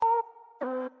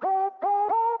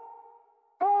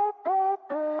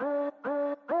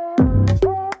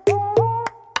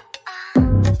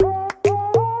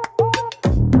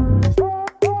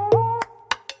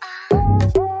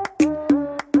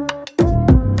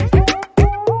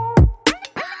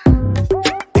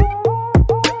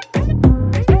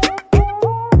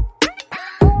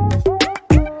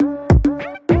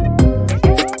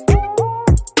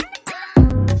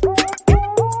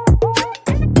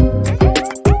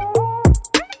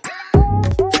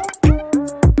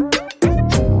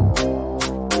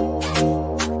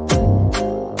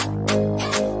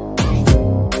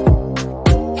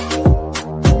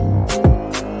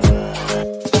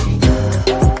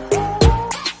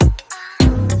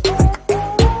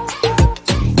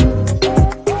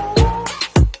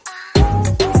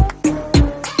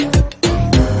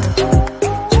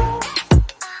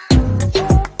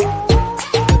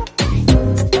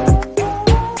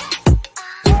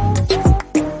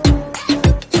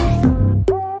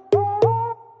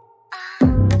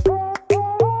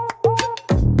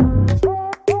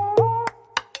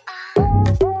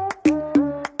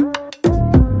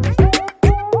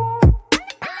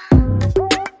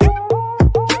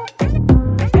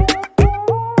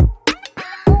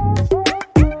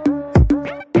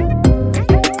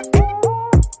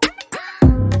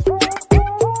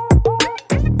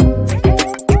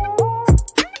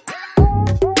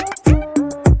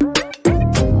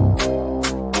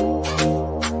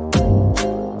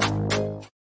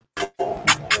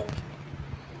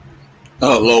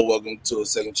Hello, welcome to a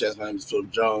second chance. My name is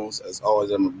Philip Jones. As always,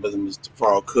 I'm my brother, Mr.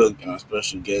 Farrell Cook, and our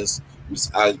special guest,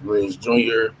 Mr. Isaac Berrios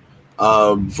Jr.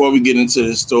 Before we get into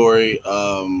this story,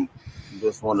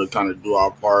 just want to kind of do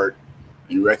our part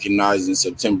in recognizing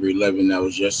September 11th. That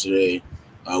was yesterday.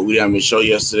 We didn't have a show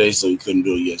yesterday, so we couldn't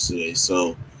do it yesterday.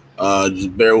 So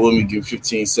just bear with me, give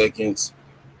 15 seconds,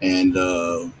 and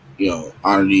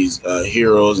honor these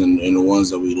heroes and the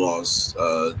ones that we lost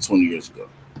 20 years ago.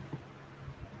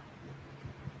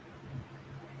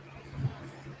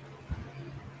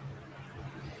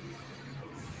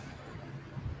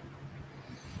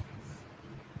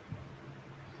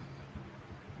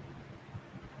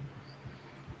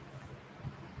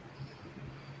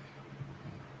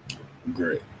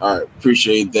 Great. All right.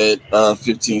 Appreciate that.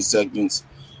 15 seconds.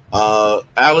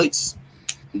 Alex,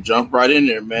 jump right in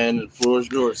there, man. The floor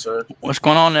is yours, sir. What's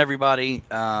going on, everybody?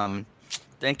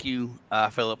 Thank you,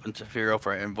 Philip and Safiro,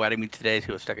 for inviting me today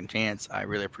to a second chance. I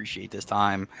really appreciate this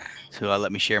time to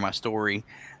let me share my story.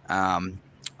 Um,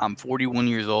 I'm 41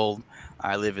 years old.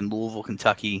 I live in Louisville,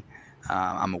 Kentucky.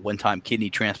 I'm a one-time kidney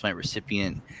transplant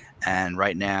recipient, and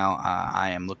right now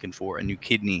I am looking for a new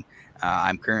kidney.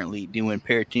 I'm currently doing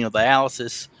peritoneal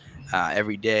dialysis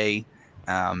every day,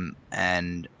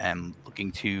 and am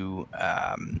looking to,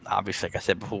 obviously, like I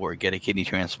said before, get a kidney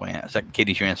transplant, a second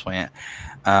kidney transplant.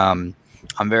 Um,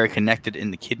 I'm very connected in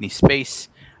the kidney space.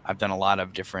 I've done a lot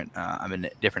of different. I'm in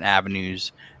different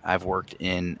avenues. I've worked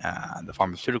in the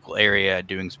pharmaceutical area,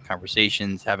 doing some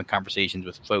conversations, having conversations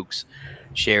with folks,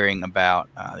 sharing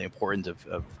about the importance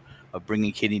of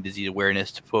bringing kidney disease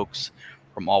awareness to folks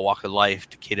from all walks of life,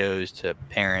 to kiddos, to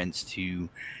parents, to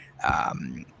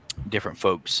um, different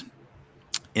folks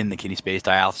in the kidney space,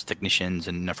 dialysis technicians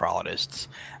and nephrologists.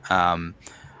 Um,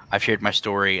 I've shared my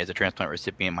story as a transplant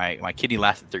recipient. My kidney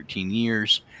lasted 13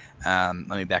 years. Let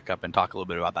me back up and talk a little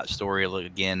bit about that story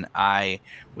again. I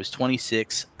was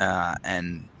 26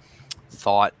 and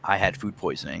thought I had food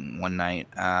poisoning one night.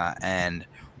 And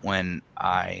when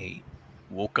I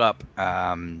woke up,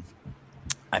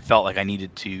 I felt like I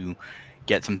needed to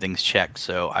get some things checked.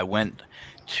 So I went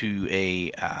to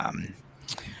a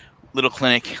little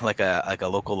clinic, like a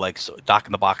local, doc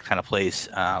in the box kind of place,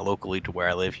 locally to where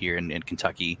I live here in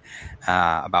Kentucky,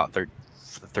 about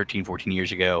 13, 14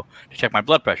 years ago, to check my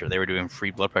blood pressure. They were doing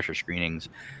free blood pressure screenings.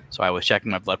 So I was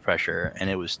checking my blood pressure, and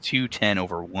it was 210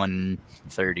 over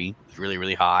 130. It was really,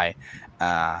 really high.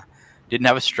 Uh, didn't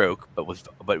have a stroke, but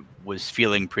was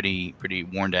feeling pretty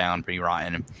worn down, pretty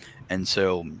rotten. And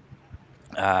so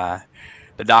uh,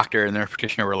 the doctor and the nurse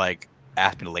practitioner were like,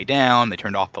 asked me to lay down. They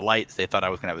turned off the lights. They thought I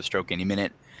was going to have a stroke any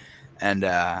minute. And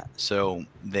so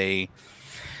they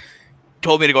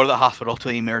told me to go to the hospital, to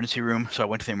the emergency room. So I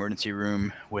went to the emergency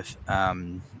room with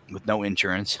no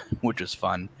insurance, which was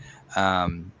fun,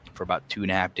 for about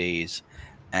 2.5 days.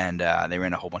 And they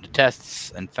ran a whole bunch of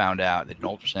tests and found out, they did an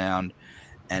ultrasound.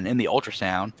 And in the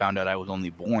ultrasound, found out I was only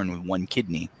born with one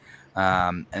kidney.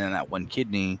 And then that one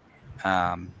kidney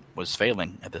was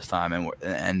failing at this time,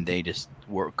 and they just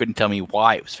couldn't tell me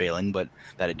why it was failing, but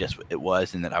that it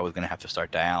was, and that I was going to have to start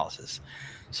dialysis.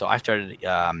 So I started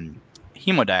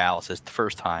hemodialysis the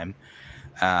first time,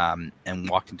 and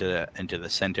walked into the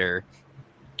center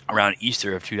around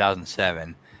Easter of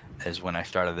 2007 is when I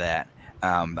started that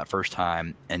first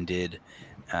time, and did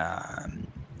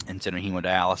in-center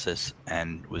hemodialysis,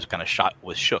 and was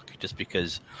shook just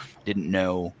because I didn't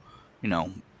know, you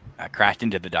know, I crashed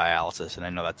into the dialysis, and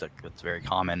I know that's very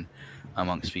common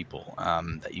amongst people.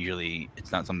 That usually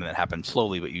it's not something that happens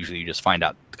slowly, but usually you just find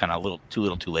out kind of little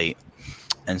too late.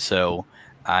 And so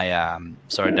I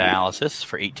started dialysis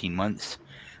for 18 months.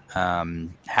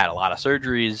 Had a lot of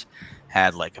surgeries,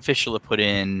 had like a fistula put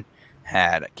in,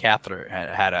 had a catheter,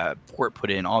 had a port put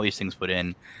in, all these things put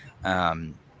in.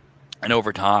 And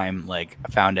over time, like,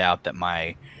 I found out that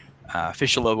my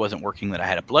fistula wasn't working, that I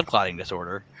had a blood clotting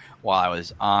disorder while I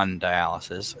was on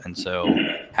dialysis, and so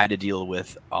had to deal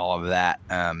with all of that,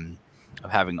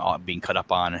 of being cut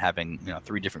up on, and having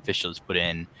 3 different fistulas put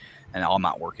in, and all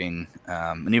not working.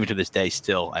 And even to this day,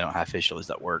 still I don't have fistulas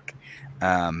that work.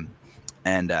 And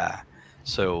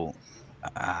so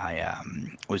I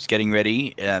was getting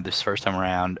ready this first time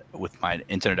around with my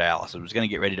in-center dialysis. I was going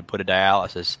to get ready to put a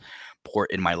dialysis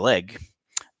port in my leg,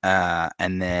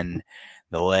 and then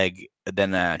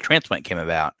a transplant came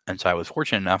about. And so I was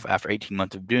fortunate enough, after 18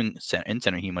 months of doing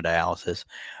in-center hemodialysis,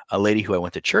 a lady who I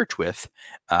went to church with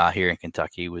here in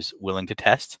Kentucky was willing to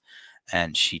test,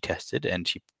 and she tested,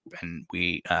 and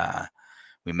we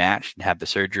matched and had the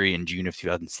surgery in June of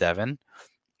 2007,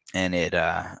 and it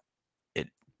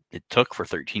took for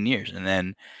 13 years. And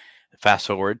then fast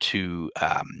forward to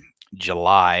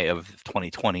July of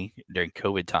 2020 during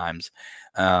COVID times,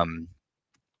 um,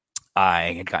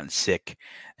 I had gotten sick,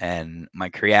 and my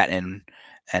creatinine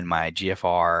and my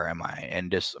GFR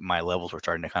and just my levels were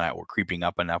starting to were creeping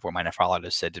up enough where my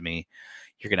nephrologist said to me,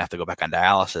 "You're gonna have to go back on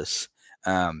dialysis."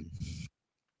 Um,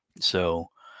 so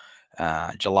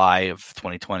July of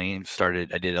 2020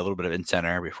 started. I did a little bit of in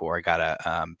center before I got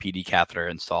a PD catheter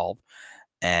installed,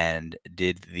 and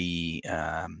did the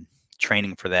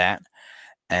training for that,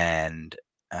 and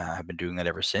I've been doing that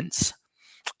ever since.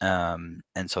 And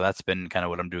so that's been kind of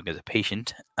what I'm doing as a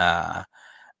patient.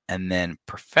 And then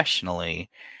professionally,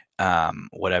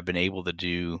 what I've been able to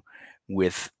do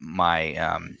with my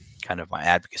kind of my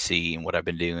advocacy and what I've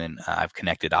been doing, I've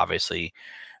connected obviously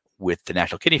with the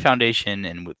National Kidney Foundation,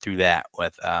 and through that,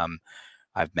 with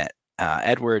I've met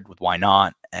Edward with Why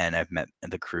Not, and I've met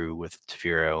the crew with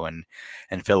Tafiro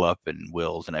and Philip and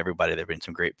Wills and everybody. There've been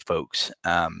some great folks,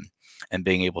 and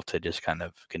being able to just kind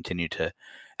of continue to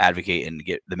advocate and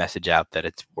get the message out that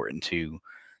it's important to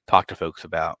talk to folks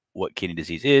about what kidney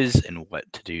disease is and what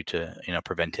to do to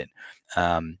prevent it.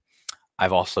 Um,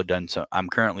 I've also done so. I'm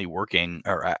currently working,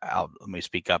 or let me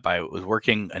speak up. I was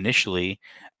working initially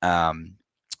um,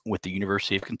 with the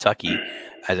University of Kentucky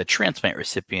as a transplant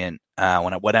recipient.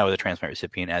 When I was a transplant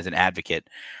recipient, as an advocate,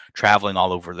 traveling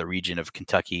all over the region of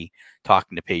Kentucky,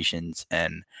 talking to patients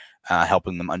and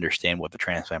helping them understand what the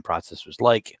transplant process was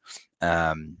like.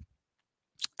 Um,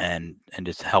 and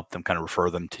just help them kind of refer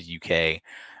them to UK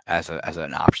as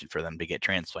an option for them to get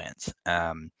transplants.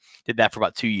 Did that for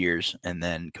about 2 years, and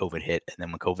then COVID hit. And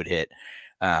then when COVID hit,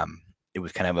 it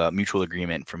was kind of a mutual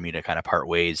agreement for me to kind of part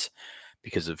ways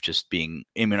because of just being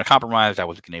immunocompromised. I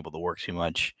wasn't able to work too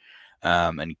much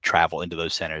and travel into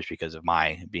those centers because of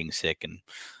my being sick, and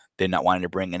they not wanting to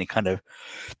bring any kind of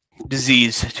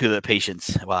disease to the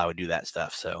patients while I would do that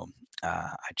stuff. So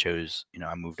I chose,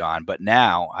 I moved on. But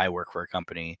now I work for a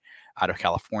company out of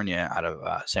California, out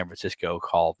of San Francisco,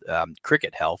 called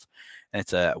Cricket Health, and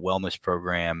it's a wellness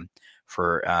program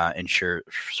for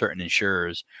certain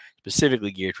insurers, specifically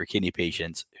geared for kidney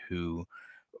patients who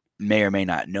may or may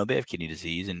not know they have kidney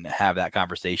disease, and have that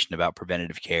conversation about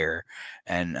preventative care,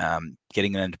 and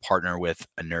getting them to partner with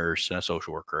a nurse and a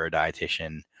social worker, a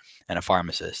dietitian, and a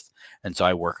pharmacist. And so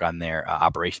I work on their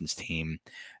operations team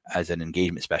as an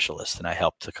engagement specialist, and I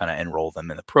help to kind of enroll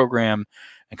them in the program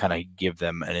and kind of give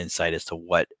them an insight as to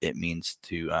what it means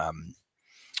to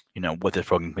what this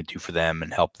program can do for them,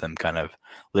 and help them kind of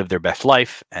live their best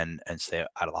life and stay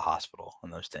out of the hospital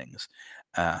and those things.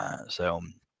 So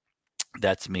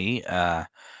that's me right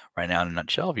now in a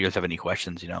nutshell. If you guys have any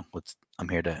questions, I'm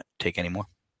here to take any more.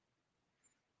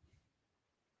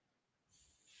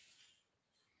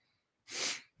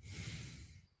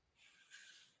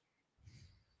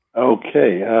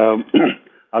 Okay.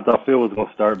 I thought Phil was going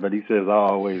to start, but he says I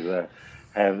always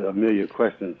have a million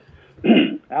questions.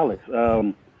 Alex,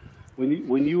 when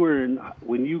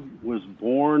you was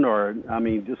born, or I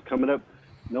mean, just coming up,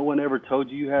 no one ever told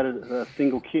you you had a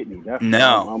single kidney. That's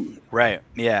No, right?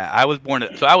 Yeah, I was born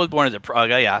as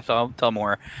a yeah. So I'll tell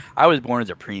more. I was born as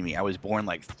a preemie. I was born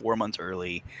like 4 months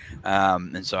early,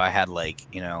 and so I had I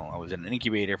was in an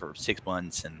incubator for 6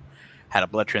 months and had a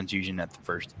blood transfusion at the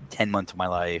first 10 months of my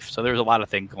life. So there was a lot of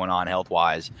things going on health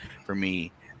wise for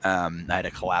me. I had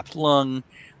a collapsed lung.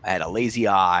 I had a lazy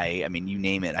eye. I mean, you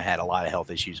name it. I had a lot of health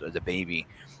issues as a baby,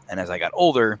 and as I got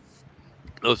older,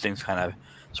 those things kind of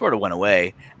sort of went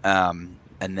away. And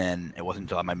then it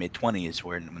wasn't until my mid 20s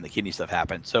when the kidney stuff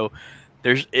happened. So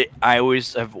I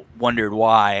always have wondered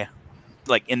why,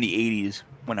 like in the 80s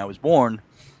when I was born,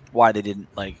 why they didn't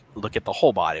look at the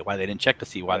whole body, why they didn't check to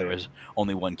see why there right, was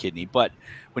only one kidney. But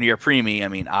when you're a preemie, I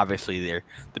mean, obviously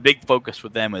the big focus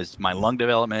with them is my lung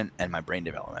development and my brain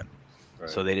development.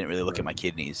 So right, they didn't really look at right, my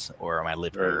kidneys or my right.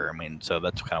 liver. I mean, so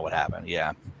that's kind of what happened.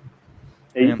 Yeah.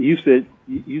 And Yeah. you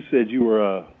said you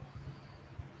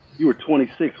were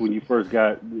 26 when you first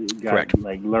got Correct.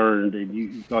 like learned, and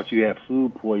you thought you had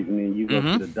food poisoning. You go to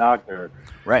Mm-hmm. the doctor,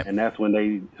 Right. and that's when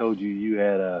they told you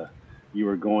you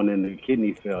were going into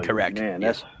kidney failure. Correct. Man,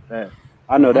 Yes. that.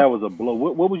 I know Mm-hmm. that was a blow.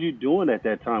 What was you doing at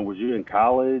that time? Was you in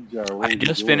college, or what was you doing?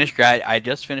 I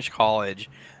just finished college,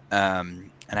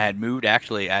 and I had moved.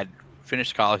 Actually, I had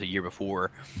finished college a year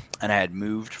before, and I had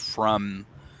moved from.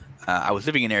 I was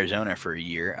living in Arizona for a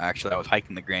year. Actually, I was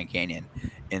hiking the Grand Canyon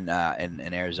in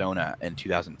Arizona in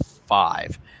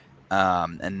 2005,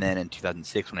 and then in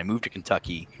 2006, when I moved to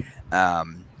Kentucky,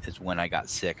 is when I got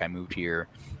sick. I moved here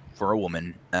for a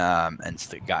woman, and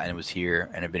was here,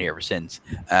 and I've been here ever since.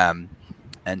 Um,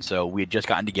 and so we had just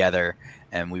gotten together,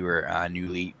 and we were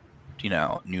newly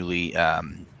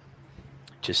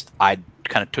just I'd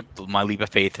kind of took my leap of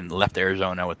faith and left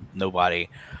Arizona with nobody,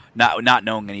 not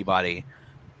knowing anybody,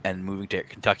 and moving to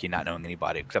Kentucky, not knowing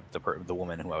anybody except the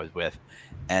woman who I was with,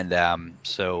 and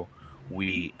so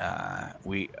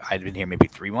I'd been here maybe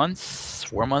 3 months,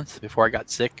 4 months before I got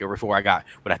sick, or before I got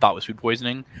what I thought was food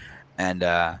poisoning, and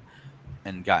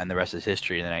got in the rest is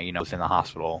history. And then I was in the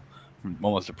hospital from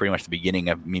almost pretty much the beginning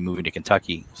of me moving to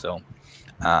Kentucky. So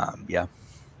yeah.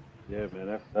 Yeah,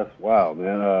 man, that's wild,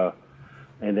 man.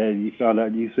 And then you found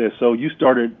out. You said so. You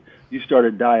started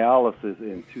dialysis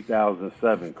in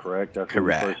 2007, correct? That's when you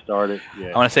Correct. first started. I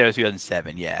Yeah. want to say it was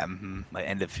 2007. Yeah, like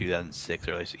end of 2006,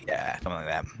 early. Yeah, something like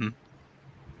that.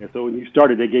 And so when you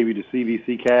started, they gave you the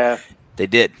CVC cast. They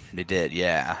did.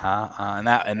 Yeah. And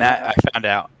that I found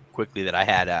out quickly that I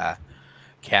had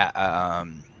cat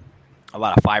a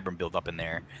lot of fibrin built up in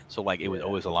there. So like it was Yeah.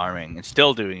 always alarming, and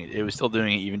still doing it. It was still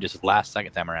doing it even just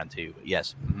second time around too. But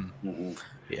yes. Hmm.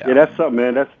 Yeah. Yeah, that's something,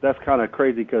 man. That's kind of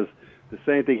crazy because the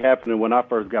same thing happened when I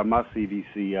first got my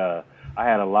CVC. I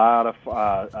had a lot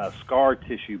of scar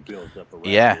tissue built up around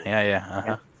Yeah. it,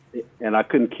 Yeah. and I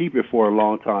couldn't keep it for a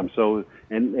long time. So,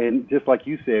 and just like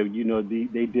you said,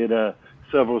 they did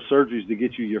several surgeries to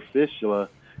get you your fistula.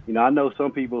 I know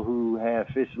some people who had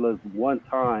fistulas one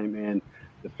time, and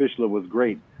the fistula was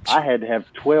great. I had to have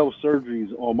 12 surgeries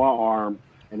on my arm,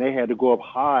 and they had to go up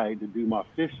high to do my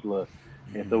fistula.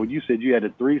 And so when you said you had the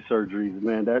 3 surgeries,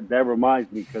 man, that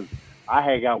reminds me because I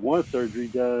had got one surgery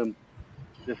done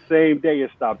the same day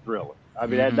it stopped drilling. I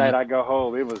mean, that Mm-hmm. night I go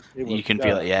home, it was You can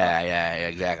feel it. done. Yeah.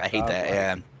 Exactly. I hate I was that. like,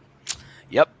 Yeah.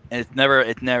 Yep. And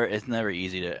it's never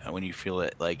easy to when you feel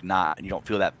it like not you don't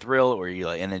feel that thrill or you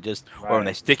like and it just or when they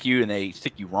right, stick you and they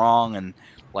stick you wrong and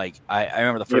like I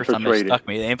remember the first time they infiltrated. stuck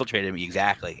me they infiltrated me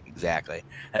exactly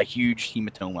I had a huge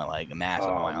hematoma like a massive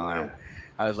on Oh my arm. man.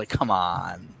 I was like come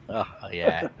on. Oh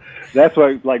yeah. That's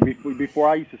why, like before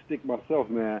I used to stick myself,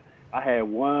 man. I had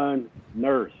one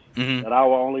nurse Hmm. that I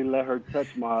would only let her touch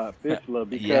my fistula Yeah.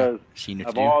 because She knew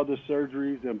what to of do. all the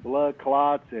surgeries and blood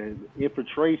clots and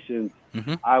infiltrations.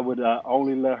 Hmm. I would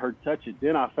only let her touch it.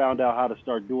 Then I found out how to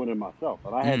start doing it myself,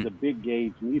 and I had Mm. the big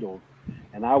gauge needles,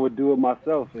 and I would do it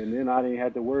myself, and then I didn't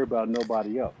have to worry about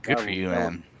nobody else. Good for you, That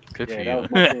was man. Good for yeah, that you.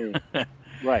 was my thing.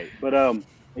 Right. But and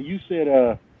you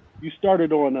said you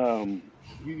started on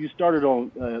you started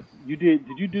on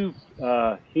did you do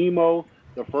hemo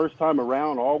the first time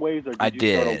around always, or I did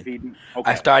you start on did. PD? I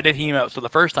Okay. started hemo. So the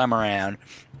first time around,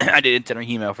 I did internal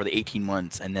hemo for the 18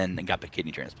 months, and then got the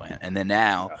kidney transplant. And then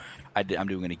now, I'm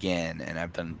doing it again, and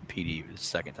I've done PD the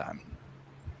second time.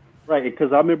 Right,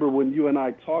 because I remember when you and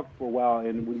I talked for a while,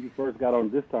 and when you first got on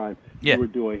this time, you Yeah, were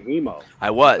doing hemo, I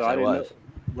and so was. I I didn't know. was.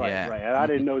 Right, Yeah. right, and I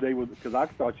didn't know they was because I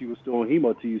thought you were still on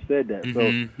hemo till you said that.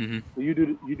 So, Hmm. so you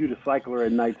do the cycler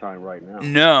at nighttime right now.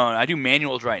 No, I do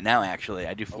manuals right now. Actually,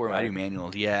 I do Okay.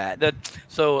 manuals. Yeah.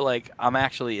 So like I'm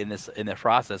actually in the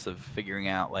process of figuring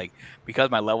out like because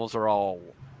my levels are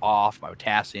all off, my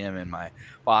potassium and my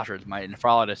phosphorus. My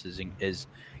nephrologist is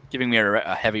giving me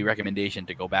a heavy recommendation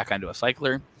to go back onto a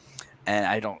cycler. And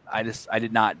I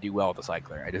did not do well with the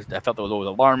cycler. I felt it was always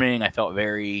alarming. I felt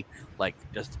very like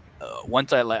just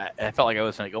once I felt like I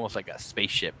was like almost like a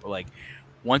spaceship. Like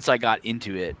once I got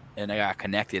into it and I got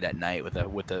connected at night with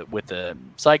the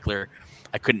cycler,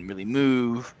 I couldn't really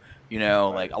move. Like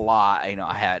Right. a lot.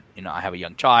 I have a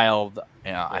young child. I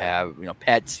Yeah. have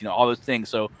pets. All those things.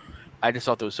 So I just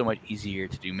thought it was so much easier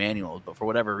to do manuals. But for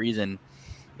whatever reason,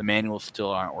 the manuals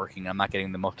still aren't working. I'm not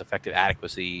getting the most effective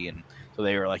adequacy, and so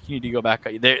they were like, "You need to go back."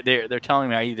 They're telling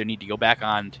me I either need to go back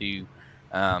on to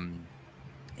um,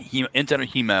 internal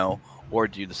hemo or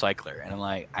do the cycler, and I'm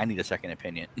like, I need a second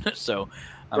opinion. So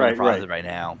I'm in the Right. process Right. right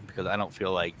now because I don't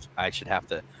feel like I should have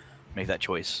to make that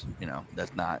choice.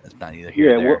 That's not either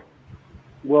here or Yeah. there.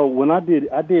 Well, when I did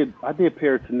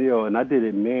peritoneal, and I did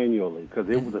it manually because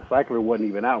it was Mhm. the cycler wasn't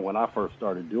even out when I first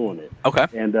started doing it, Okay.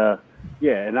 and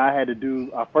yeah, and I had to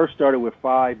do. I first started with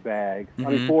 5 bags. I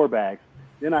mean Mm-hmm. 4 bags.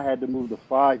 Then I had to move to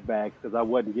 5 bags because I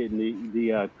wasn't getting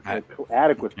the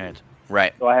adequacy.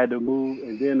 Right. So I had to move,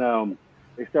 and then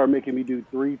they started making me do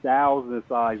 3,000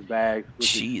 size bags, which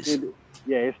Jeez. extended.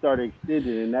 Yeah, it started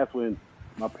extending, and that's when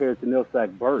my peritoneal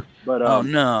sac burst. But Oh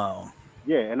no.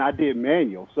 yeah, and I did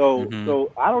manual. So Mm-hmm.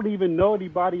 so I don't even know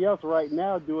anybody else right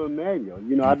now doing manual. I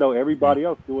know Mm-hmm. everybody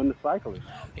else doing the cycling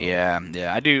now. So Yeah.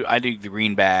 I do the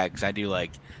green bags. I do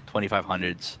like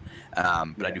 2500s, but I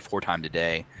yeah, do 4 times a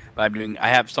day. But I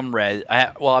have some red.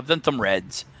 I've done some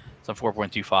reds, some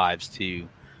 4.25s too,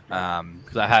 okay,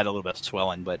 because I had a little bit of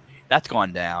swelling, but that's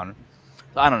gone down.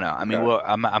 So I don't know. I mean, okay. well,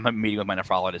 I'm meeting with my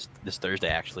nephrologist this Thursday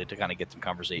actually to kind of get some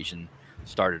conversation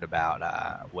started about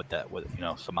what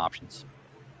some options.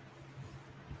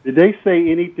 Did they say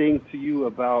anything to you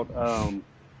about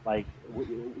like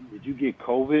did you get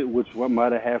COVID, which one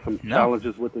might have had some No,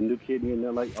 challenges with the new kidney? And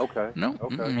they're like, okay, no,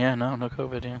 okay. yeah, no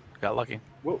COVID. Yeah, got lucky.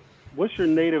 What's your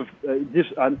native?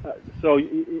 So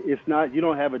it's not you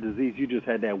don't have a disease. You just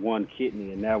had that one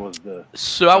kidney, and that was the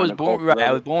So I kind was of born culprit right. I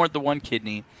of was it. born with the one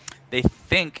kidney. They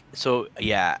think so.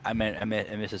 Yeah, I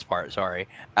missed this part. Sorry.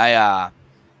 I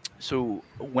So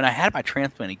when I had my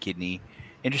transplanted kidney,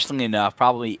 interestingly enough,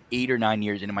 probably 8 or 9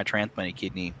 years into my transplanted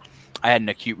kidney, I had an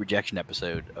acute rejection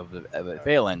episode of it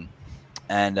failing,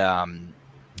 and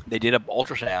they did a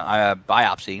ultrasound,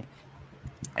 biopsy,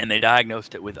 and they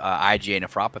diagnosed it with IgA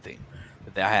nephropathy.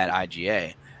 That I had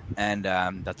IgA, and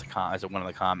that's is one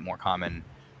of the more common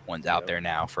ones out Yep, there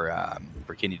now for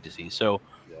kidney disease. So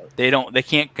yep. they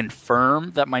can't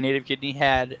confirm that my native kidney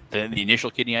had the initial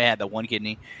kidney I had, the one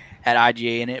kidney had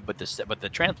IgA in it, but the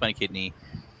transplanted kidney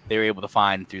they were able to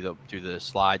find through the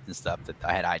slides and stuff that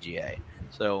I had IgA.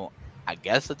 So I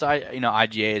guess it's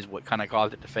IgA is what kind of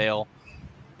caused it to fail,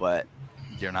 but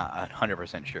they're not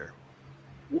 100% sure.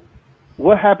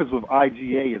 What happens with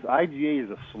IgA is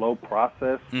a slow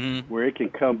process Hmm. where it can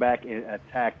come back and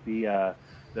attack the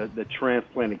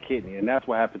transplanted kidney, and that's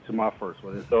what happened to my first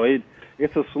one. And so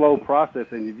it's a slow process,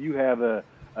 and if you have a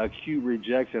acute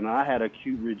rejection, I had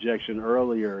acute rejection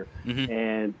earlier, Hmm.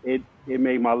 and it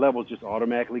made my levels just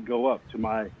automatically go up to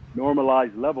my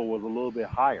normalized level was a little bit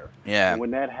higher. Yeah. And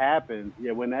when that happens,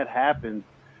 when that happens,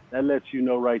 that lets you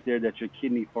know right there that your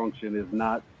kidney function is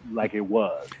not like it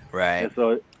was. Right. And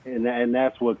so and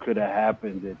that's what could have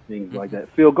happened and things like Hmm. that.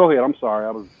 Phil, go ahead. I'm sorry.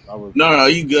 I was No,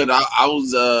 you good. I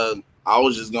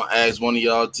was just gonna ask one of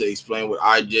y'all to explain what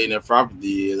IJ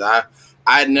nephropathy is. I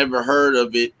had never heard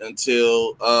of it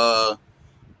until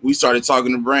we started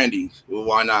talking to Brandy. Well,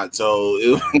 why not? So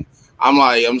I'm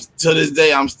like, I'm to this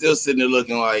day, I'm still sitting there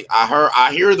looking like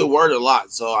I hear the word a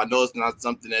lot, so I know it's not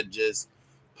something that just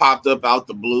popped up out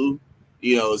the blue.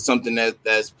 It's something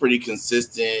that's pretty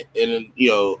consistent in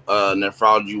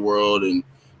nephrology world and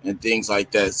things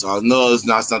like that. So I know it's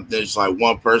not something that's like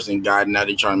one person got and now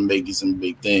they're trying to make it some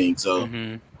big thing. So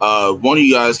Hmm. one of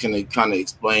you guys can kind of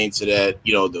explain to that,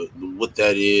 the what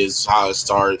that is, how it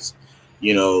starts,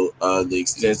 the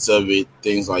extents of it,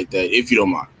 things like that, if you don't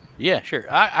mind. Yeah, sure.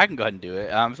 I can go ahead and do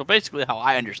it. So basically, how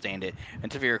I understand it,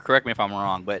 and Tafir, correct me if I'm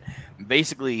wrong, but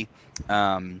basically,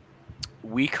 um,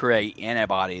 we create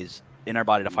antibodies in our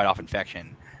body to fight off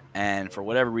infection, and for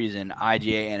whatever reason,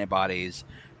 IgA antibodies,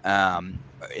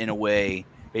 in a way,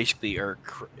 basically,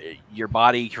 your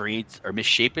body creates or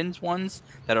misshapens ones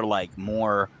that are like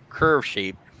more curve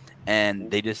shaped, and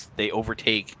they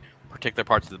overtake particular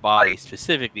parts of the body,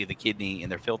 specifically the kidney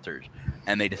and their filters,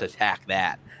 and they just attack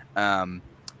that. Um,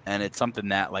 and it's something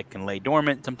that like can lay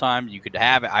dormant. Sometimes you could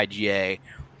have IgA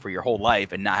for your whole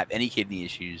life and not have any kidney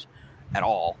issues at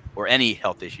all or any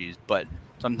health issues, but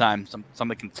sometimes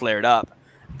something can flare it up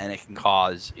and it can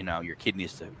cause your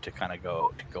kidneys to kind of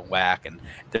go whack. And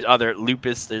there's other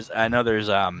lupus. I know there's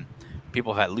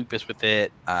people have had lupus with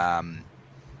it. I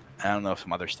don't know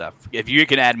some other stuff. If you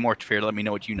can add more to fear, let me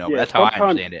know what you know. But yeah. that's how I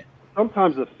understand it.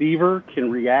 Sometimes a fever can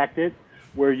react it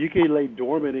where you can lay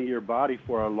dormant in your body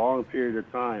for a long period of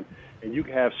time, and you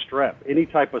can have strep. Any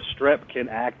type of strep can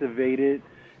activate it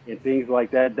and things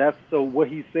like that. That's so what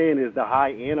he's saying is the high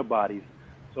antibodies.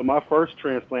 So my first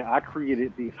transplant, I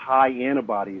created these high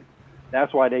antibodies.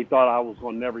 That's why they thought I was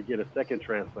going to never get a second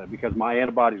transplant because my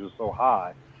antibodies were so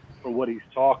high for what he's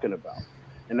talking about.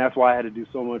 And that's why I had to do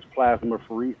so much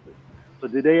plasmapheresis. So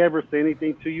did they ever say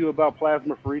anything to you about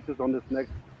plasmapheresis on this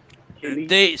next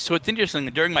kidney? So it's interesting.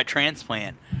 During my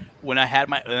transplant, when I had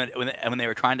my when they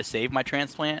were trying to save my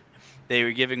transplant, they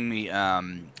were giving me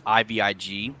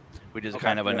IVIG, which is Okay.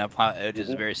 kind of Yep. which is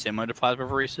Mhm. very similar to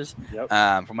plasmapheresis.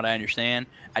 Yep. From what I understand,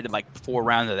 I did like 4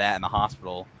 rounds of that in the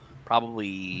hospital.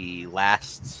 Probably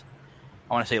last,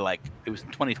 I want to say like it was in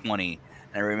 2020,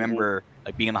 and I Mhm. remember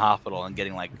like being in the hospital and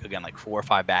getting like again like 4 or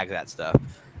 5 bags of that stuff,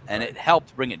 and Right. it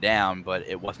helped bring it down, but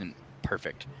it wasn't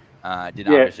perfect. It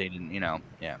didn't Yeah. obviously didn't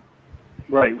yeah.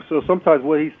 Right. So sometimes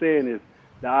what he's saying is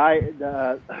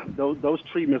those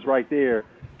treatments right there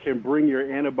can bring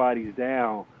your antibodies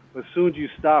down, but as soon as you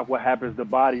stop, what happens? The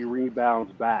body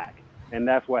rebounds back, and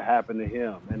that's what happened to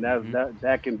him. And Hmm.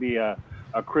 that can be a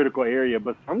critical area.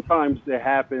 But sometimes it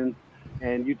happens,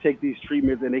 and you take these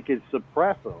treatments, and it can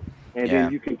suppress them, and then Yeah,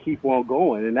 you can keep on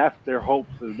going. And that's their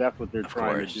hopes, and that's what they're of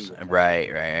trying to do course. with that.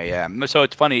 Right, yeah. So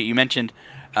it's funny you mentioned.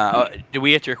 Did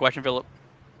we answer your question, Philip?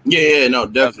 Yeah, no,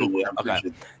 Cool. definitely. I Okay.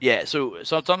 appreciate Yeah. So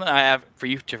something I have for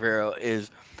you, Tavero,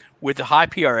 is with the high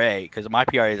PRA because my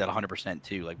PRA is at 100%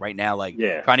 too. Like right now, like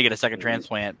Yeah. trying to get a second Mhm.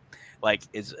 transplant, like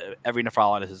is every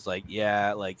nephrologist is like,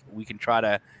 yeah, like we can try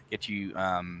to get you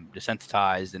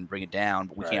desensitized and bring it down,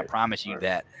 but we can't Right. promise you Right.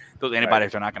 that those Right.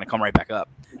 antibodies are not going to come right back up.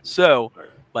 So Right.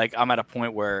 like I'm at a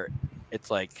point where it's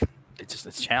like it's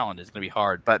challenge. It's going to be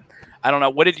hard, but I don't know.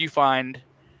 What did you find?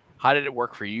 How did it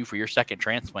work for you for your second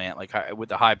transplant? Like with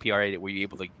the high PRA, were you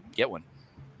able to get one,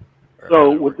 or how So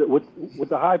did it work? with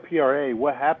the high PRA,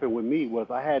 what happened with me was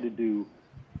I had to do,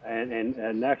 and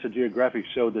National Geographic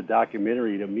showed the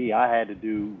documentary to me. I had to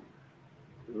do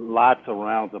lots of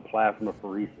rounds of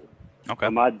plasmapheresis. Okay,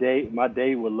 So my day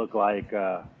would look like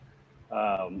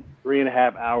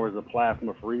 3.5 hours of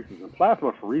plasmapheresis, and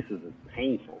plasmapheresis is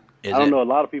painful. I is don't it? know, a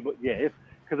lot of people, yeah, it's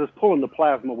because it's pulling the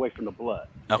plasma away from the blood,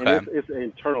 and Okay, it's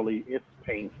internally it's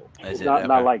painful. is It's it? not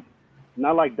Okay, like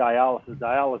dialysis.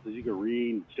 Dialysis you can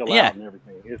read and chill yeah, out and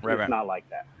everything. It's right, it's right. not like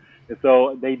that. And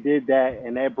so they did that,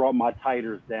 and that brought my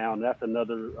titers down. That's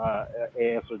another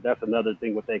answer. That's another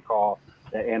thing what they call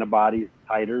the antibodies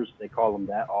titers. They call them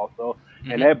that also,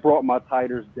 and Mm-hmm. that brought my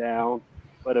titers down.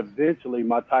 But eventually,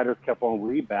 my titers kept on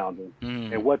rebounding.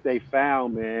 Mm. And what they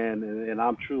found, man, and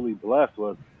I'm truly blessed,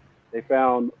 was they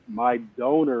found my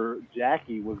donor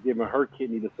Jackie was giving her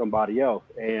kidney to somebody else,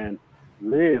 and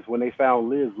Liz, when they found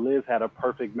Liz had a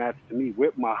perfect match to me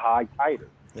with my high titers.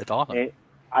 That's awesome. And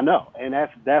I know, and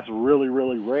that's really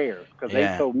really rare because they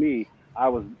Yeah. told me I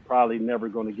was probably never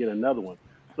going to get another one.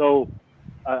 So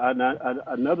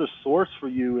another source for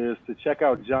you is to check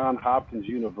out John Hopkins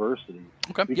University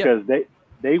Okay. Yep. because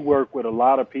they work with a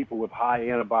lot of people with high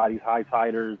antibodies, high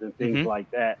titers, and things Mm-hmm. like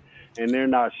that, and they're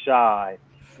not shy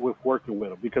with working with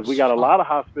them because we got a So, lot of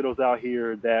hospitals out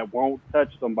here that won't touch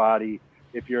somebody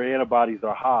if your antibodies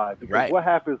are high. Because right. what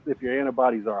happens if your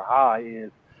antibodies are high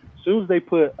is as soon as they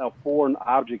put a foreign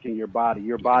object in your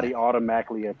You're gonna body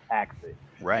automatically attacks it.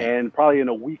 right. And probably in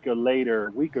a week or later,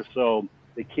 a week or so,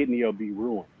 the kidney will be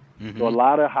ruined. So a Mm-hmm.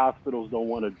 lot of hospitals don't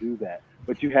want to do that.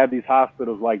 But you have these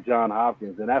hospitals like John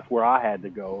Hopkins, and that's where I had to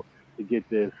go to get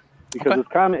this because Okay. it's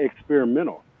kind of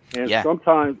experimental. And Yeah.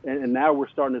 sometimes, and now we're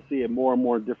starting to see it more and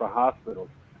more in different hospitals.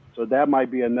 So that might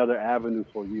be another avenue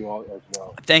for you all as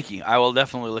well. Thank you. I will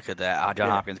definitely look at that, John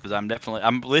Yeah. Hopkins, because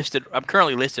I'm listed. I'm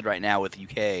currently listed right now with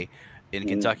UK in Mm,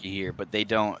 Kentucky here, but they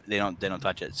don't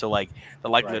touch it. So like the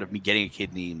likelihood right. of me getting a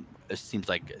kidney seems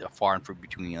like a far and few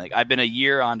between. Like I've been a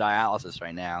year on dialysis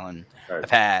right now, and Right. I've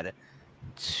had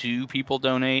two people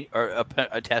donate or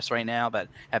a test right now that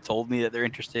have told me that they're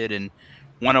interested, and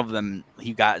one of them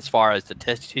he got as far as the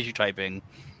test tissue typing,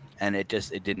 and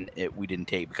we didn't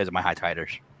take because of my high titers.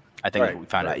 I think that's Right. what we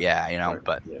found out. Right. Yeah, Right.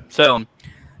 but Yeah. so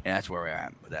yeah, that's where we're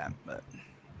at with that. But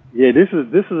Yeah, this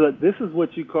is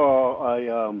what you call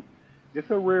a it's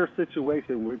a rare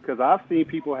situation because I've seen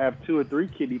people have two or three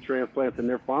kidney transplants and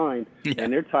they're fine yeah,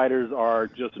 and their titers are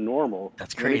just normal.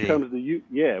 that's When it crazy. comes to you,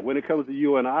 yeah, when it comes to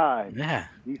you and I, Yeah.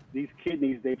 these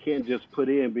kidneys they can't just put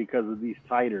in because of these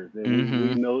titers, and we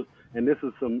Mm-hmm. know. And this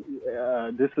is some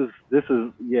this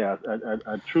is yeah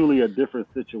a truly a different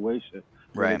situation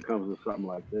when Right. it comes to something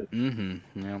like this.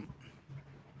 Mm-hmm. Yeah.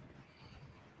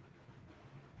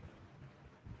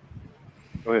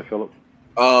 Go ahead, Philip.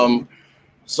 Um,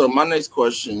 so my next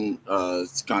question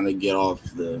is to kind of get off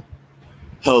the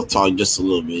health talk just a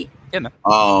little bit. Yeah, man.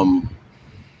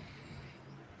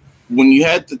 When you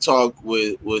had to talk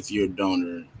with your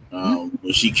donor,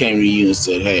 when she came to you and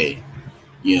said, "Hey,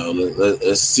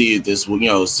 let's see if this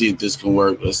see if this can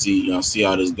work. Let's see, see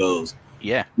how this goes."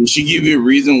 Yeah. Did she give you a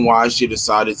reason why she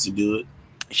decided to do it?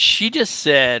 She just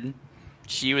said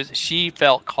she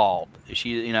felt called.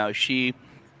 She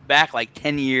back like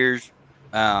 10 years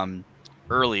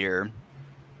earlier,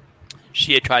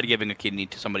 she had tried giving a kidney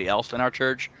to somebody else in our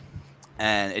church,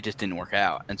 and it just didn't work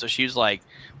out. And so she was like,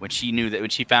 when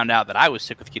she found out that I was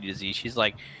sick with kidney disease, she's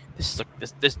like, this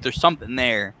there's something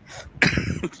there.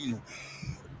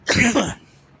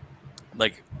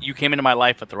 Like you came into my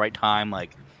life at the right time.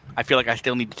 Like I feel like I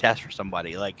still need to test for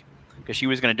somebody. Like because she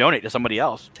was going to donate to somebody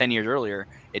else 10 years earlier,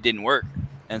 it didn't work,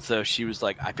 and so she was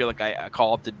like, I feel like I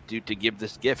called to give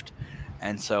this gift,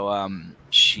 and so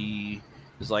she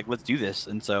was like, let's do this,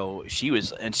 and so she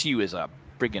was a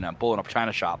freaking a bull in a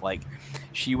china shop. Like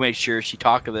she made sure she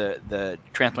talked to the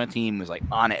transplant team, was like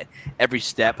on it every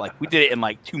step. Like we did it in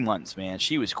like 2 months, man.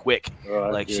 She was quick. Oh,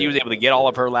 that's Like she good. was able to That's get all good.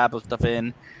 of her lab stuff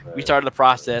in. We Right. started the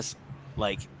process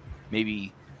like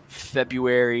maybe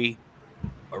February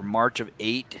or March of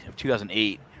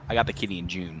 2008. I got the kidney in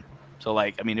June. So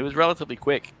like, I mean, it was relatively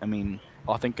quick. I mean,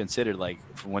 all things considered, like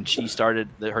from when she started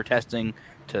her testing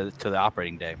to the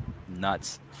operating day,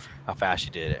 nuts how fast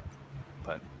she did it.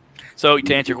 But so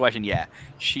to answer your question, yeah,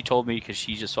 she told me because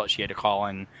she just thought she had a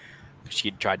calling she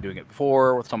had tried doing it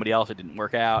before with somebody else, it didn't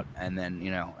work out, and then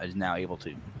is now able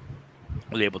to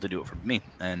do it for me,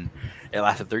 and it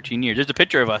lasted 13 years. There's a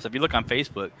picture of us. If you look on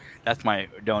Facebook, that's my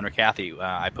donor Kathy.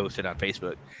 I posted on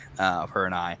Facebook of her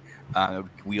and I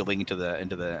wheeling into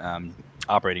the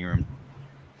operating room.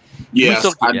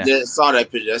 Yes, I did saw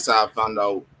that picture. That's how I found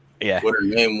out Yeah. what her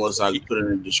name was. So I could put it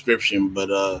in the description. But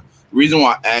reason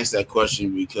why I asked that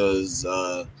question because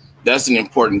that's an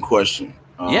important question.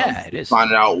 Yeah, it is.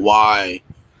 Finding out why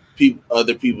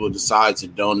other people decide to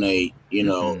donate,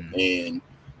 and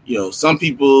some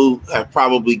people have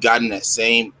probably gotten that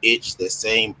same itch, that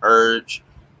same urge,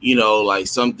 like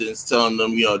something's telling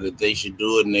them, that they should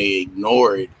do it and they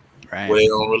ignore it, right. where they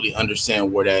don't really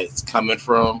understand where that's coming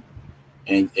from.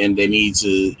 And they need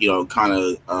to, kind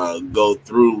of go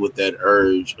through with that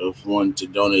urge of wanting to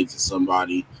donate to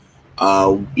somebody.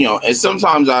 And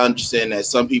sometimes I understand that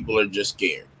some people are just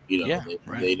scared.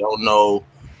 They don't know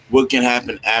what can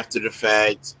happen after the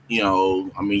fact.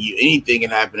 Anything can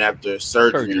happen after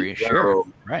surgery. Sure.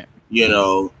 Right.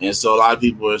 And so a lot of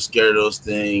people are scared of those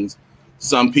things.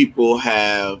 Some people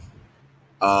have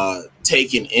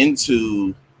taken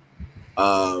into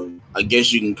I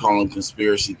guess you can call them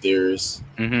conspiracy theorists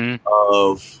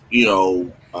of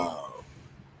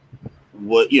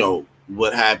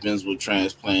what happens with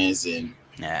transplants and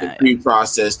the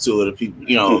pre-process to it of people,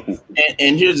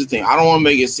 and here's the thing, I don't want to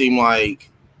make it seem like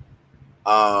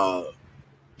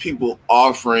people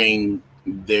offering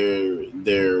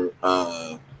their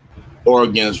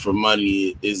organs for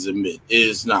money is a myth. It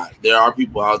is not. There are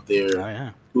people out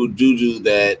there who do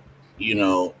that,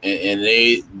 and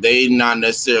they not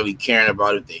necessarily caring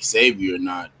about if they save you or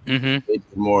not. They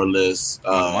more or less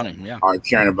money, are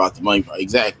caring about the money.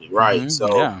 Exactly right.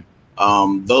 So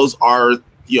those are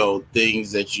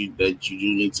things that you do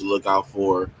need to look out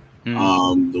for.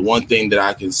 The one thing that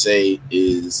I can say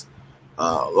is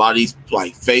a lot of these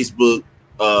like Facebook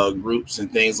groups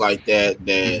and things like that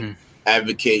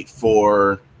advocate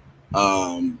for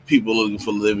people looking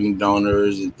for living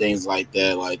donors and things like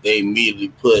that. Like they immediately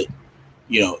put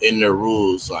in their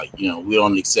rules, like, we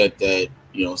don't accept that,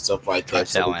 stuff like that.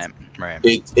 So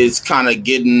it's kind of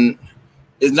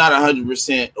it's not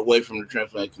 100% away from the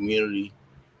transplant community,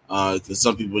 because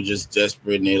some people are just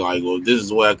desperate and they're like, well, this is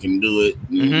the way I can do it.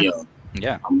 And,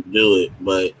 I'm gonna do it.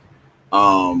 But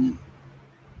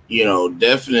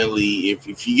definitely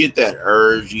if you get that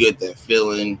urge, you get that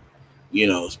feeling,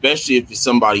 especially if it's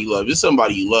somebody you love. If it's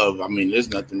somebody you love, I mean, there's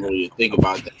nothing really to think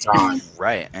about at that time.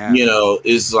 Right. Yeah.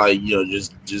 It's like,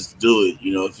 just do it.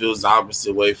 If it was the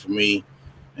opposite way for me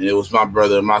and it was my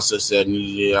brother and my sister that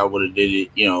needed it, I would have did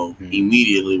it,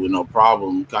 immediately with no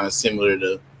problem. Kind of similar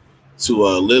to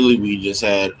Lily we just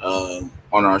had on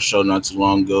our show not too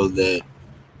long ago that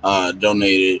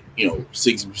donated,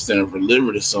 60% of her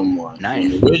liver to someone. Nice.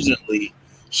 And originally,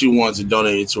 she wanted to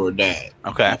donate it to her dad.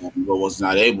 Okay. But was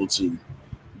not able to.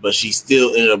 But she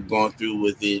still ended up going through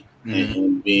with it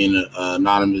and being an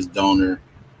anonymous donor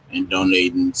and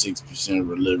donating 6% of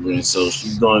her liver. And so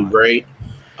she's doing great.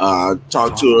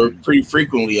 Talk to her pretty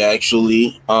frequently,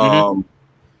 actually.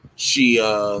 She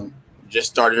just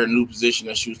started her new position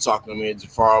that she was talking to me at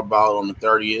Jafar about on the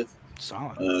 30th.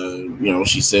 Solid.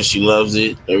 She says she loves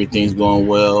it. Everything's going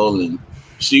well, and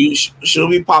she'll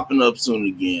be popping up soon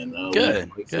again. Good.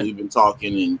 We've been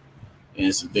talking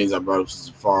and some things I brought up to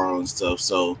Jafar and stuff.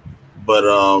 So, but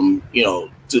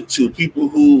to people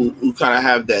who kind of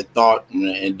have that thought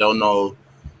and don't know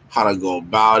how to go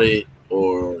about it,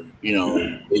 or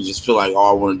they just feel like,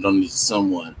 I want to donate to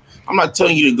someone. I'm not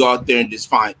telling you to go out there and just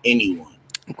find anyone.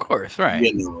 Of course, right.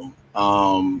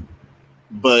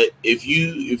 But if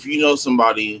you know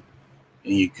somebody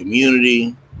in your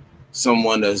community,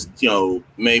 someone that's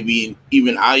maybe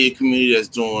even out of your community that's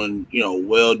doing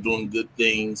doing good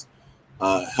things,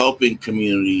 helping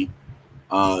community,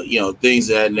 things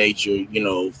of that nature,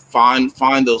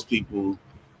 find those people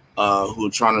who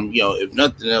are trying to, if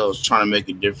nothing else, trying to make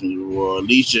a difference in the world, at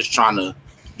least just trying to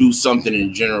do something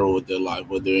in general with their life,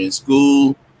 whether they're in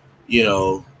school,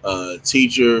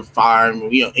 teacher,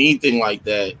 fireman, anything like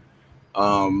that.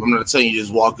 I'm not telling you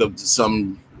just walk up to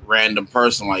some random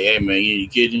person like, hey man, you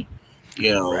kidding?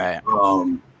 Right.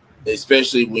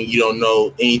 Especially when you don't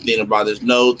know anything about, there's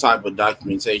no type of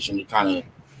documentation to kind of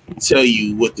tell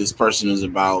you what this person is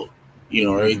about,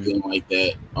 or anything like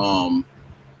that.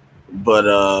 But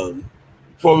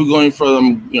before we go any further,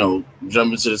 I'm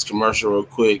jump into this commercial real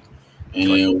quick,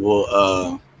 and then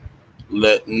we'll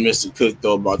let Mr. Cook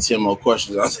throw about 10 more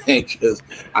questions, I think, because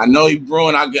I know he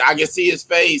brewing. I can see his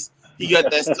face. He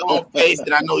got that stone face,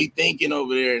 and I know he's thinking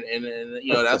over there, and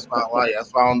that's why I like.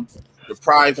 That's why I'm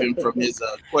deprive him from his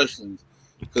questions.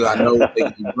 because I know what they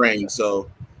can bring. So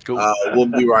Cool. we'll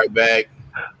be right back.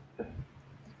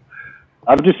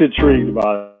 I'm just intrigued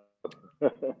by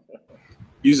it.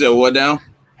 You said what now?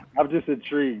 I'm just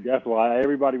intrigued. That's why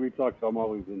everybody we talk to, I'm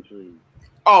always intrigued.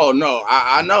 Oh no,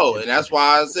 I know, and that's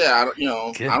why I said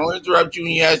Good. I don't interrupt you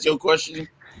when you ask your question.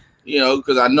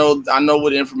 Because I know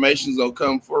what information is gonna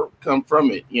come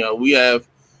from it.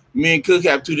 Me and Cook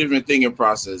have two different thinking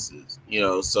processes.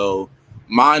 So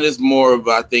mine is more of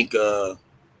I think uh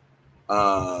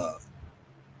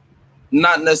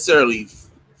not necessarily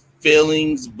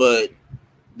feelings, but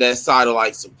that side of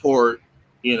like support.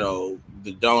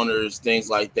 The donors,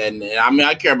 things like that. And I mean,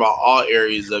 I care about all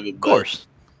areas of it, Of but course.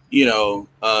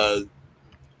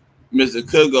 Mr.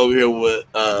 Cook over here with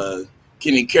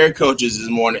Kenny Care Coaches is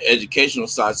more on the educational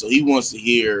side, so he wants to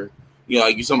hear,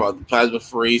 like you're talking about the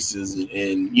plasmapheresis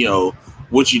and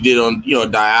what you did on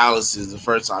dialysis the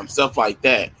first time, stuff like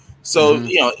that. So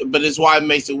but it's why it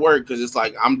makes it work because it's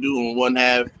like I'm doing one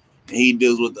half and he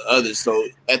deals with the other. So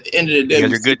at the end of the day, You guys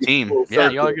we are a good see team. full Yeah,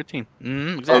 y'all are a circle good team.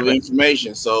 of Exactly.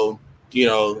 information. So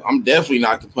I'm definitely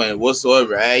not complaining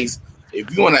whatsoever.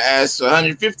 If you want to ask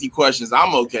 150 questions,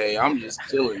 I'm okay. I'm just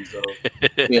chilling. So,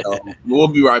 we'll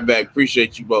be right back.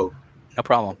 Appreciate you both. No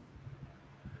problem.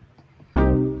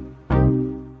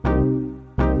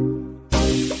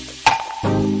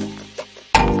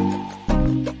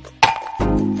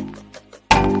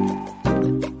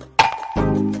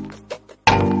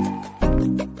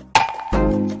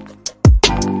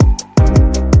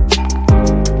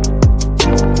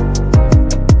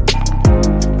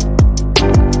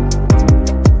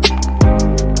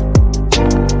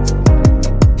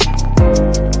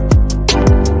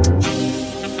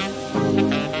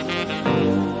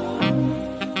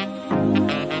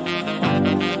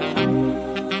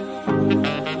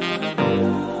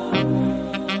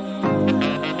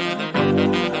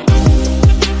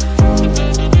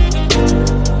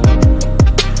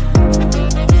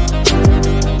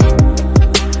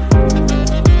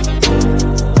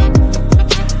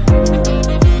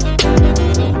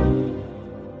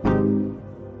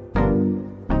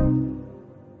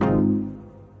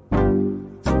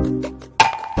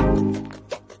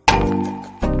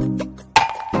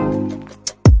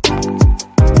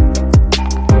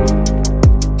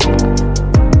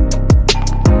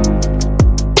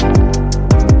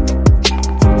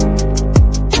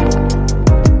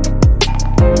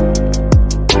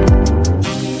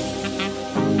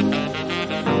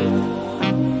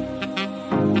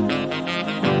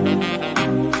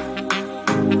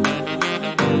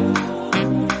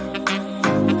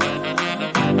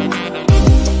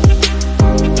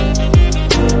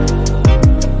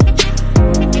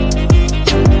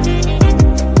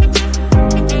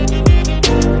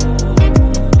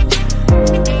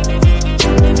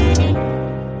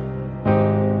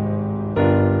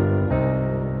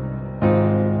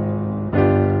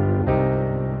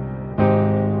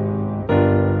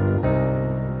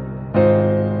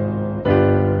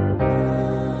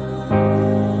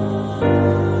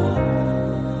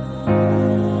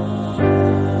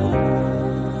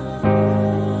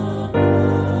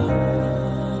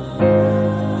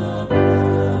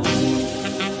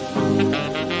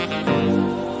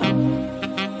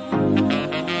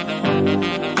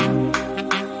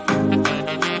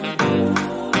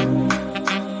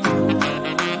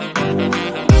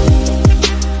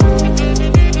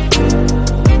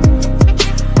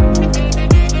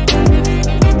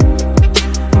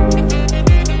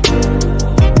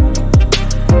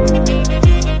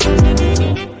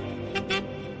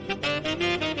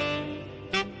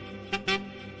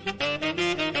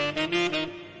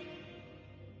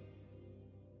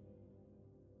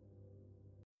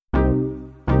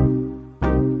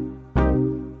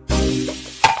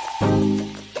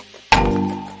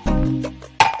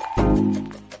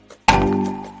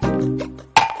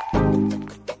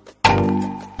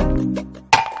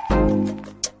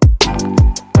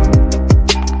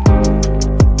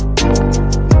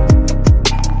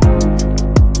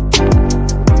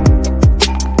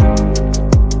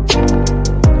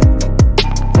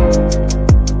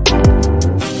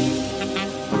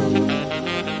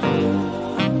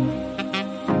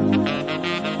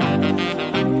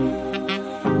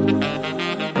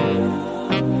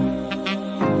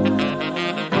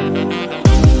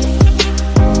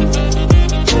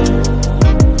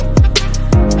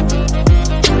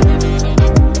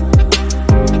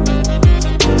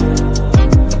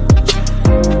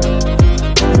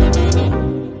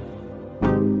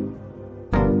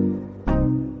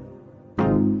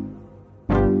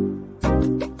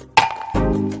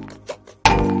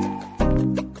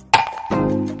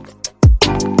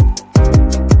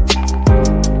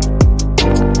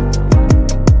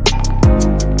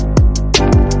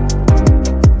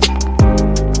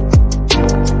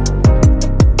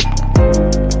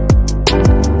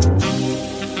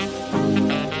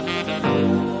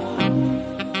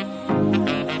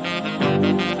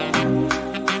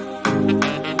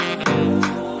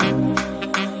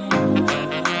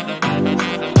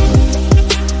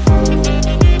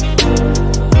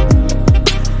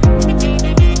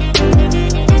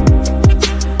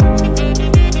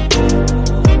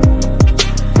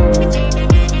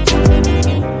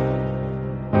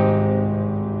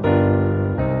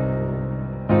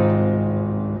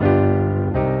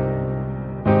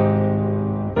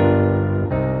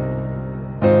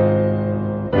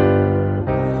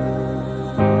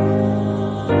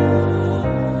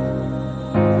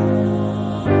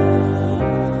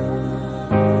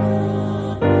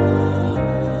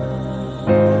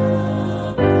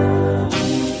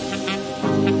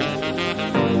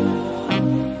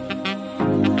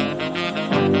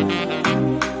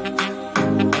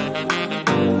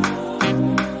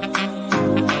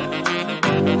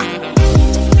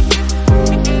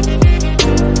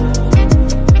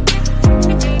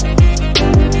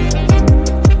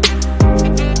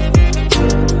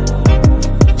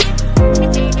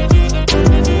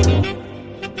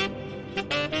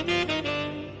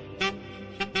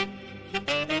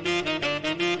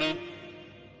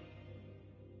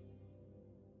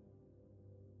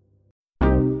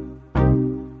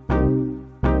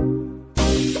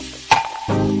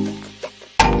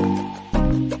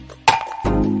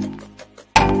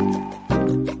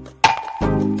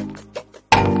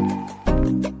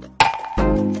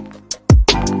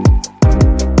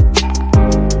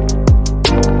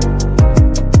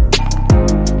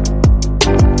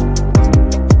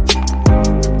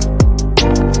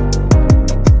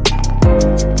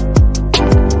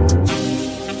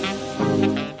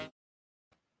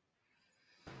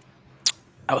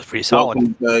 That was pretty solid.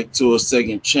 Welcome back to a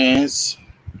second chance,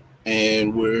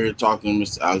 and we're talking to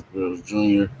Mr. Alex Berrios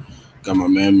Jr. Got my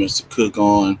man Mr. Cook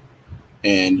on,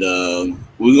 and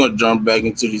we're gonna jump back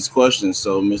into these questions.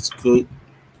 So, Mr. Cook,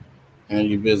 handle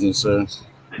your business, sir.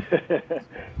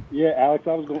 Yeah, Alex,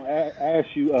 I was going to ask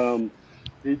you,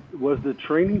 was the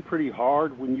training pretty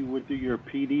hard when you went through your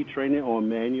PD training on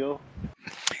manual?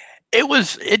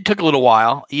 It took a little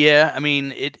while. Yeah, I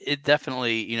mean, it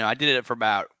definitely, I did it for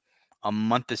about a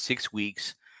month to 6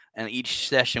 weeks, and each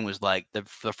session was like the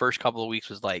first couple of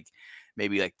weeks was like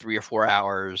maybe like 3 or 4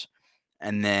 hours,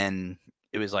 and then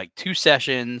it was like 2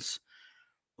 sessions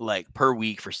like per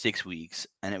week for 6 weeks,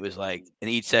 and it was like, and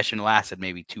each session lasted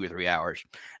maybe 2 or 3 hours,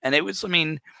 and it was, I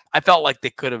mean, I felt like they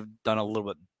could have done a little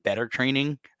bit better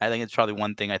training. I think it's probably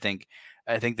one thing. I think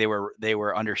they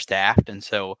were understaffed, and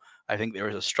so I think there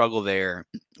was a struggle there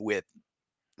with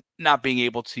not being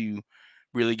able to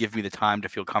really give me the time to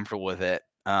feel comfortable with it.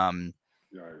 Right,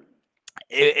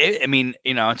 I mean,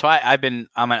 so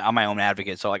I'm my own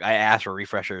advocate. So like I ask for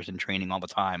refreshers and training all the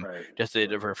time right, just to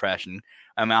right. refresh. And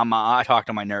I mean, I talk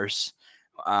to my nurse,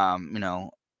 as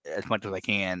much as I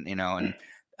can, and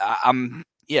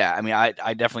yeah. I mean,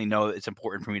 I definitely know it's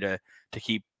important for me to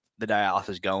keep the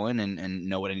dialysis going and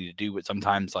know what I need to do. But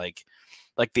sometimes like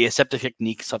the aseptic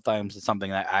technique sometimes is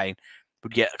something that I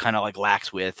would get kind of like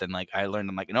lax with, and like I learned,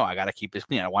 I'm like, no, I got to keep this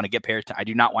clean. I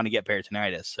do not want to get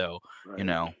peritonitis. So you Right,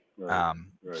 know, right,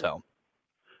 right. so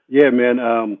Yeah, man.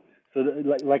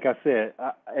 Like I said,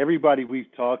 everybody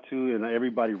we've talked to and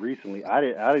everybody recently, I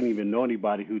didn't even know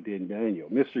anybody who did manual.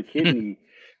 Mr. Kidney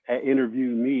had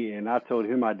interviewed me, and I told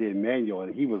him I did manual,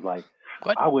 and he was like,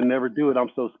 what? "I would never do it. I'm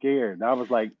so scared." And I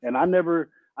was like, and I never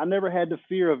had the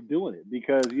fear of doing it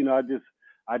because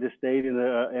I just stayed in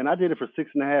and I did it for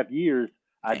 6.5 years.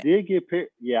 Man, I did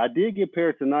get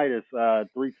peritonitis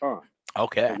 3 times.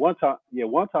 okay. And one time it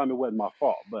wasn't my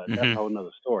fault, but that's a Hmm. whole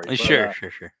nother story. But Sure,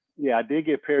 sure, sure. yeah, I did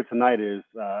get peritonitis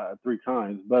 3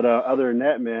 times. But other than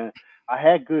that, man, I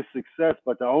had good success.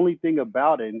 But the only thing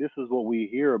about it, and this is what we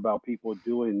hear about people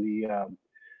doing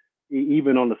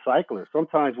even on the cycler.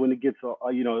 Sometimes when it gets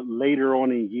later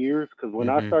on in years, because when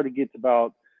I Hmm. started to get to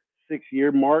about 6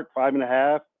 year mark,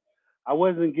 5.5, I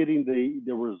wasn't getting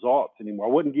the results anymore. I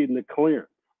wasn't getting the clearance,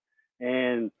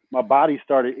 and my body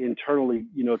started internally,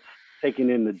 taking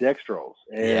in the dextrose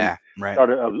and Yeah, right.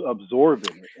 started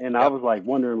absorbing it. And I Yep. was like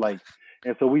wondering, like,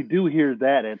 and so we do hear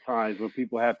that at times when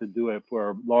people have to do it for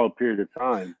a long period of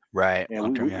time, Right. and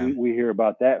Long we term. we, Yeah. we we hear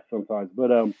about that sometimes. But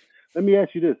let me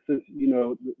ask you this: since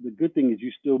the good thing is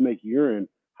you still make urine,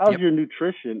 how's Yep. your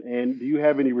nutrition, and do you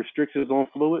have any restrictions on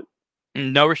fluid?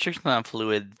 No restrictions on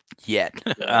fluid yet.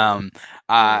 Right, right.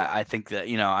 I think that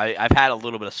I've had a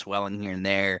little bit of swelling here and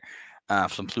there,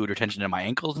 some fluid retention in my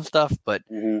ankles and stuff, but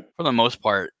Hmm. for the most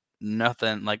part,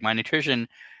 nothing. Like my nutrition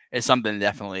is something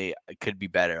definitely could be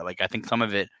better. Like I think some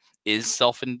of it is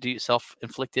self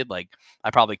inflicted. Like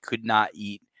I probably could not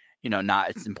eat. Not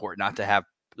it's important not to have,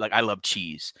 like, I love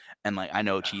cheese, and like I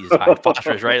know cheese is high in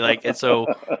phosphorus, right? Like, and so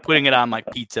putting it on like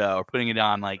pizza or putting it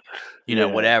on like Yeah,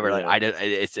 whatever. Like yeah, I do,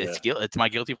 yeah. it's my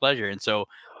guilty pleasure, and so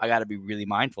I got to be really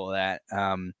mindful of that.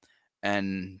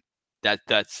 And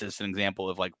that's just an example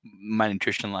of like my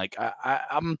nutrition. Like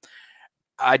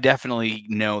I definitely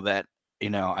know that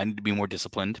I need to be more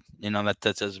disciplined.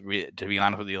 That's to be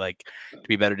honest with you, like to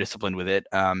be better disciplined with it.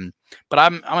 But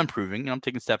I'm improving. I'm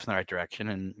taking steps in the right direction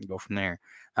and go from there.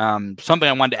 Something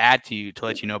I wanted to add to you to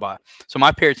let you know about. So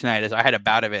my peritonitis, I had a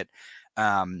bout of it.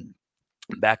 Um,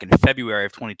 Back in February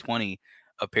of 2020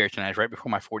 of peritonitis, right before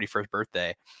my 41st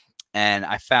birthday. And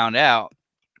I found out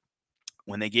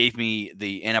when they gave me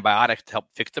the antibiotics to help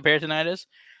fix the peritonitis,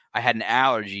 I had an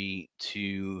allergy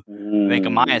to Mm.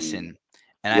 vancomycin.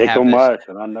 And I have this,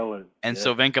 Vancomycin, I know it. and Yeah.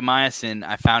 so vancomycin,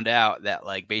 I found out that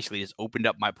like basically just opened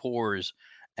up my pores,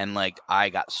 and like I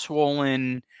got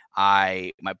swollen.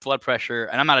 My blood pressure,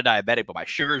 and I'm not a diabetic, but my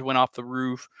sugars went off the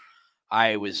roof.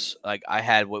 I was like, I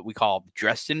had what we call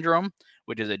DRESS syndrome,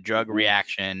 which is a drug Hmm.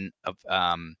 reaction of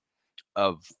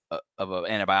an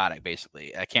antibiotic.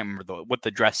 Basically, I can't remember what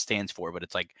the DRESS stands for, but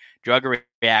it's like drug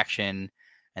reaction,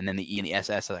 and then the E and the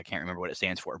SS. I can't remember what it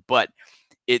stands for, but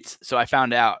it's so I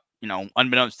found out,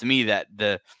 unbeknownst to me, that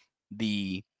the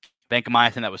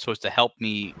vancomycin that was supposed to help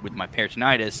me with my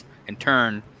peritonitis in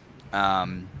turn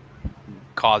um,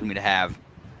 caused me to have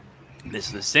this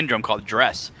syndrome called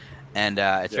DRESS, and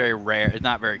it's Yeah. very rare. It's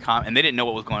not very common, and they didn't know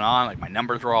what was going on. Like my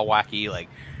numbers were all wacky. Like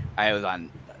I was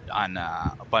on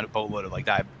a boatload of like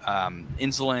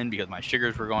insulin because my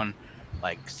sugars were going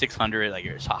like 600, like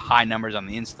it's high numbers on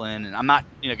the insulin. And I'm not,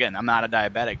 again, I'm not a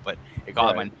diabetic, but it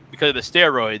caused Right. because of the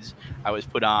steroids I was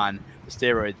put on. The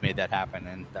steroids made that happen,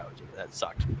 and that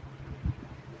sucked.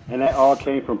 And that all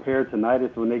came from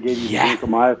peritonitis when they gave you the Yeah,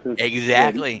 vancomycin. Yeah,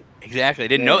 exactly. I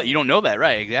didn't know that. You man. don't know that,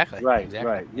 right? Exactly. Right.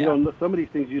 You Yeah. don't know some of these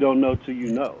things you don't know till you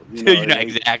know.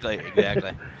 Exactly. I was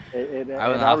in And the I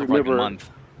hospital for like a remember, month.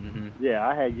 Hmm. yeah,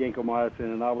 I had vancomycin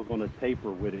and I was on a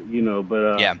taper with it,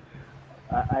 but Yeah.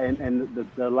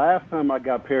 the last time I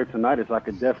got peritonitis, I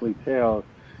could definitely tell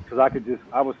because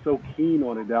I was so keen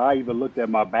on it that I even looked at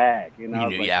my bag and I You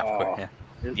was knew, like, yeah, of course, oh, yeah,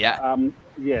 yeah,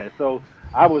 yeah. So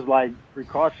I was like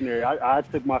precautionary. I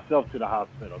took myself to the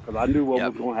hospital because I knew what yep,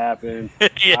 was going to happen. I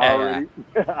yeah, already,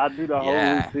 I knew the whole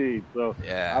yeah, routine, so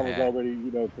I was yeah. already,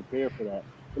 prepared for that.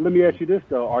 But let me ask you this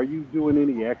though: are you doing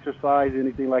any exercise,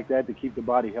 anything like that, to keep the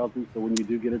body healthy, so when you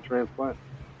do get a transplant?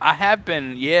 I have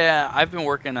been, yeah, I've been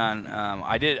working on.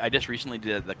 I just recently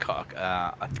did a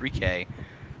 3K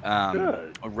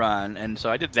Good. a run, and so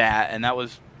I did that, and that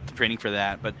was training for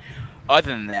that. But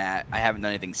other than that, I haven't done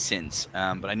anything since.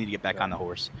 But I need to get back on Right. the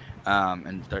horse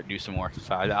and start do some more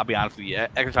exercise. I'll be honest with you,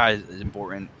 exercise is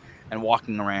important, and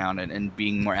walking around and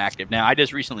being more active. Now, I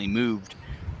just recently moved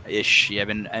ish. Yeah, I've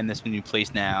been in this new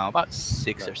place now about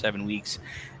six Right. or 7 weeks,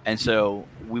 and so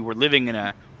we were living in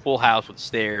a full house with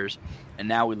stairs, and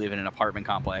now we live in an apartment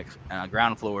complex,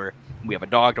 ground floor. We have a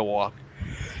dog to walk,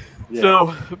 Yeah.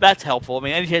 so that's helpful. I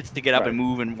mean, any chance to get up and Right.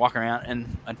 move and walk around.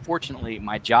 And unfortunately,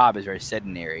 my job is very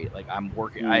sedentary. Like I'm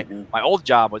working. Hmm. My old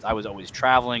job was I was always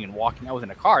traveling and walking. I was in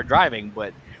a car driving,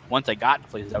 but once I got to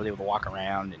places, I was able to walk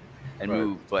around and Right.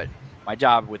 move. But my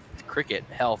job with Cricket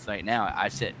Health right now,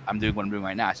 I'm doing what I'm doing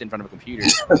right now. I sit in front of a computer,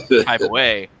 type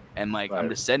away, and like I'm Right.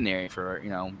 just sedentary for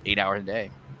 8 hours a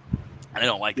day, and I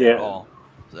don't like that at Yeah. all.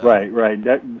 So Right.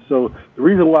 So the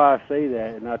reason why I say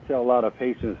that, and I tell a lot of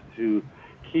patients to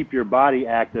keep your body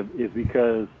active, is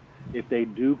because if they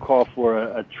do call for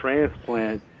a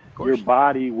transplant, of your course,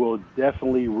 body will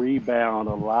definitely rebound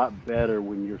a lot better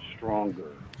when you're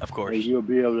stronger, of and course, you'll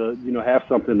be able to, have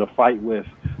something to fight with.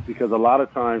 Because a lot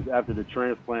of times after the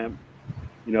transplant,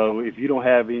 if you don't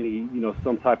have any,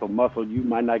 some type of muscle, you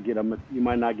might not get an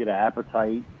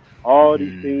appetite. All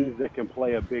these mm, things that can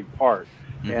play a big part.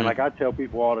 And hmm, like I tell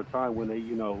people all the time when they,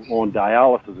 on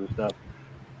dialysis and stuff,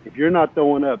 if you're not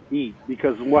throwing up, eat.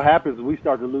 Because what happens is we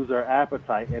start to lose our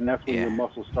appetite, and that's when your yeah,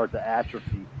 muscles start to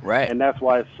atrophy. right, And that's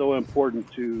why it's so important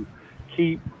to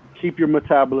keep keep your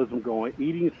metabolism going,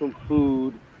 eating some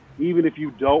food. Even if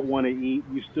you don't want to eat,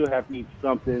 you still have to eat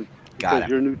something got because it.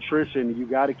 your nutrition, you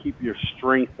got to keep your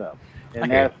strength up, I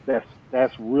and hear you.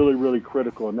 that's really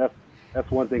critical, and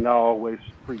that's one thing I always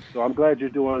preach. So I'm glad you're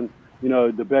doing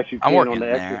the best you I'm can on the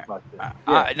working there. exercise thing.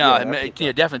 Yeah, I no, yeah, that's what's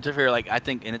up. definitely to fair. Like I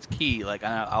think, and it's key. Like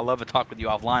I love to talk with you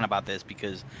offline about this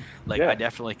because, like, I Yeah,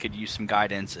 definitely could use some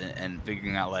guidance and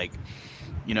figuring out, like,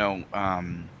 you know,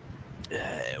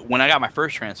 when I got my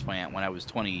first transplant when I was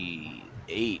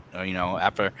 28, or,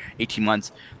 after 18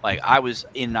 months, like I was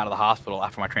in and out of the hospital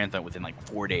after my transplant within like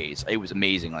 4 days. It was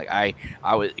amazing. Like I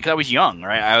was, because I was young,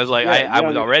 right? I was like, yeah, I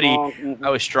was young and already, strong. I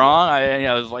was Yeah, strong.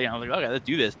 I was like, okay, let's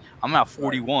do this. I'm now right,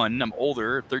 41. I'm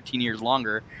older, 13 years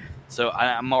longer. So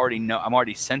I'm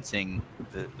already sensing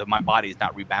my body is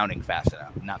not rebounding fast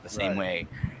enough, not the same right. way.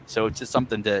 So it's just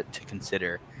something to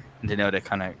consider and to know to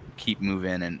kind of keep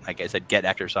moving and, like I said, get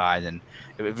exercise. And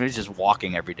if it's just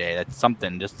walking every day, that's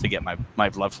something just to get my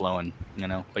blood flowing.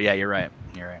 But yeah, you're right.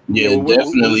 You're right. Yeah, Yeah,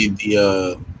 definitely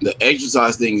the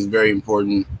exercise thing is very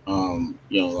important.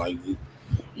 Like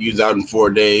you was out in 4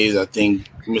 days. I think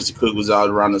Mr. Cook was out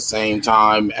around the same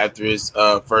time after his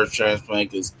first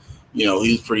transplant because he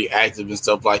was pretty active and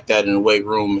stuff like that in the weight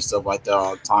room and stuff like that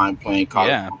all the time playing college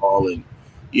Yeah. ball and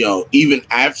even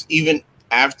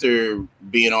after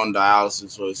being on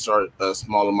dialysis for a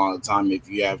small amount of time if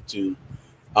you have to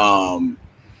um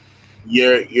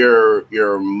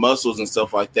your muscles and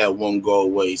stuff like that won't go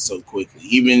away so quickly.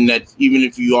 Even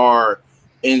if you are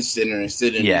in center and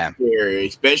sitting in Yeah. a chair,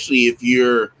 especially if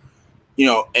you're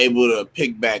able to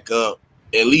pick back up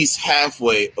at least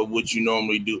halfway of what you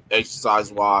normally do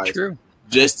exercise wise, True. Yeah.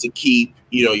 just to keep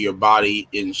your body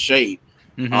in shape.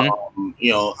 Mm-hmm.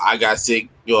 I got sick.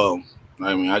 Well,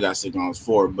 I mean, I got sick when I was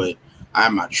 4, but I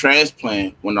had my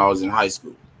transplant when I was in high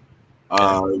school.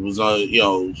 Okay. It was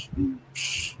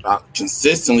I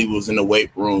consistently was in the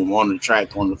weight room, on the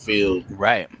track, on the field,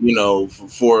 Right.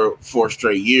 for four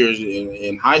straight years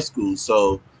in high school.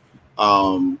 So,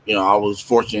 I was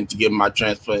fortunate to get my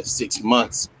transplant 6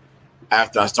 months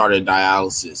after I started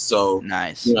dialysis. So,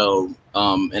 Nice.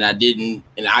 and I didn't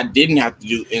have to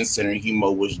do in center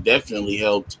hemo, which definitely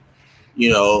helped. I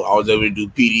was able to do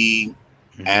PD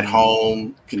at Mm-hmm.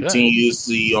 home, Good.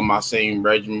 continuously on my same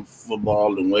regimen,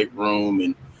 football and weight room,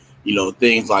 and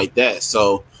things like that.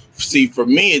 So, see, for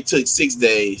me, it took 6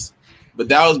 days, but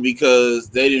that was because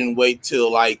they didn't wait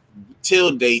till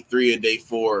day 3 or day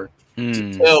 4 to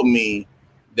Mm. tell me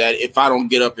that if I don't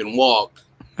get up and walk,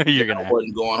 You're then I gonna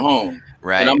wasn't going home. And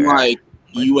right, I'm right. like,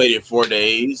 What? you waited 4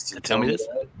 days to Tell tell me me this.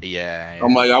 that? Yeah,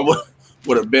 I'm yeah. like, I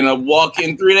would have been up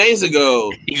walking 3 days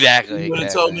ago. Exactly, You would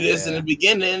have told exactly. me this in the Yeah.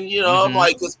 beginning. I'm Mm-hmm.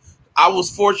 like, because I was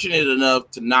fortunate enough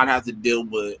to not have to deal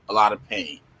with a lot of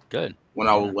pain Good. when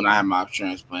I Yeah. when I had my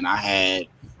transplant. I had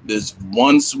this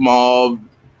one small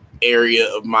area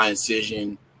of my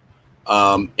incision,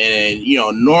 and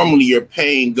normally your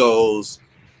pain goes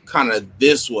kind of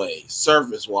this way,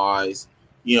 surface wise,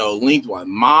 lengthwise.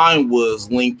 Mine was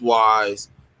lengthwise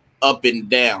up and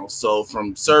down. So from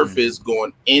Mm-hmm. surface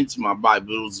going into my body,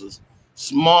 but it was a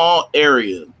small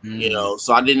area, Mm.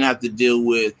 so I didn't have to deal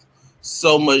with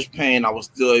so much pain. I was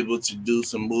still able to do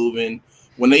some moving.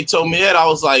 When they told me that, I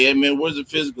was like, hey man, where's the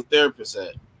physical therapist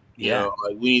at? Yeah.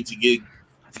 Like we need to get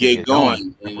Let's get get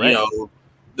going. going. And Right.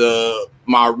 the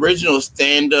my original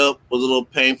stand up was a little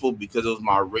painful because it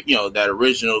was that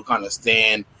original kind of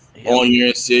stand Yep. on your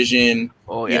incision.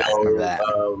 Oh yeah. I remember that.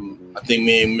 Mhm. I think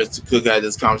me and Mr. Cook had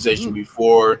this conversation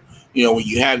before. When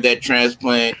you have that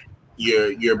transplant,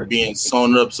 you're being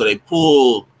sewn up, so they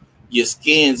pull your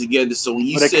skin together. So when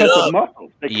you But they sit cut the up,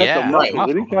 muscles. They cut the Yeah. right, muscles.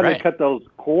 Muscles. Anytime they Right. cut those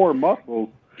core muscles,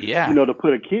 Yeah. to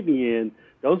put a kidney in,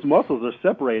 those muscles are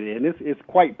separated, and it's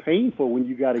quite painful when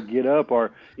you got to get up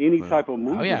or any type of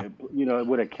Oh yeah. movement.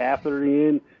 With a catheter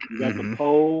in, you got the Mm-hmm.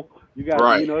 pole. You got,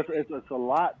 right, it's a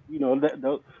lot.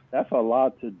 That's a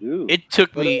lot to do. It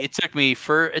took But me. It took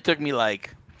me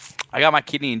like I got my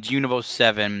kidney in June of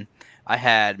 '07. I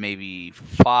had maybe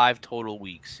 5 total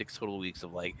weeks, 6 total weeks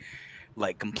of like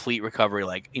complete recovery,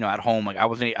 like at home. Like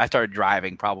I started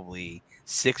driving probably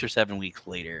 6 or 7 weeks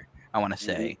later, I want to hmm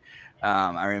say.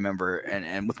 I remember,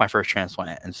 and with my first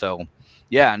transplant. And so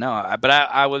yeah, no, but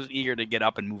I was eager to get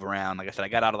up and move around. Like I said, I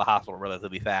got out of the hospital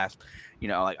relatively fast.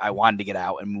 Like I wanted to get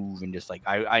out and move, and just like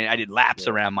I did laps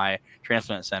yeah. around my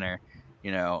transplant center,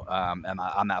 and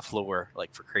on that floor,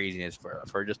 like for craziness,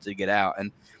 for just to get out.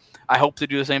 And I hope to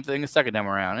do the same thing the second time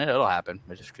around. It'll happen.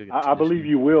 It's I just believe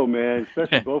you will, man.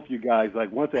 Especially both you guys.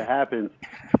 Like once it happens,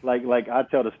 like I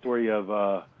tell the story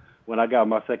of when I got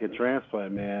my second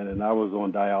transplant, man, and I was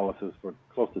on dialysis for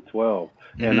close to 12,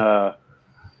 and Mhm.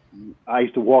 I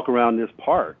used to walk around this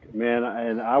park, man,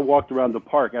 and I walked around the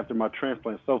park after my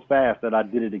transplant so fast that I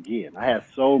did it again. I had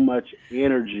so much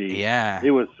energy. Yeah.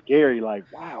 It was scary. Like,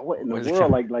 wow, what in the Where's it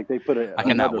world? come? Like they put I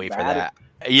cannot another wait for battery. that.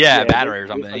 Yeah, Yeah, battery or it's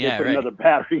something. like they Yeah, put right. another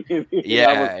battery in me, and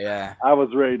Yeah, yeah. I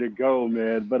was ready to go,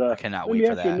 man. But I cannot let wait me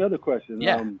for ask you that. another question.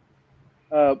 Yeah.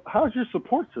 How's your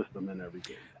support system and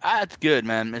everything? It's good,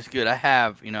 man. It's good. I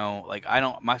have, like I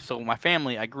don't my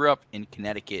family, I grew up in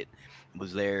Connecticut,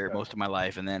 was there Okay. most of my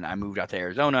life, and then I moved out to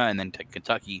Arizona and then to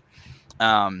Kentucky.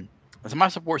 Um, so my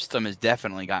support system has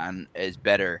definitely gotten is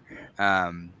better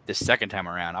this second time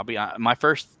around. I'll be my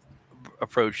first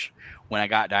approach when I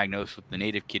got diagnosed with the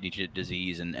native kidney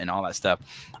disease and all that stuff.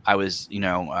 I was,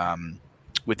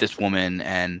 with this woman,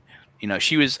 and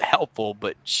she was helpful,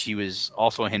 but she was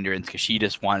also a hindrance because she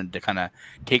just wanted to kind of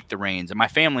take the reins. And my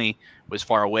family was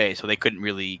far away, so they couldn't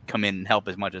really come in and help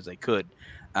as much as they could.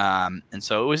 And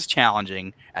so it was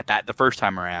challenging at that the first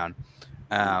time around.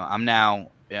 I'm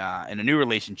now in a new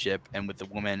relationship, and with the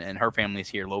woman and her family's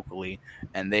here locally,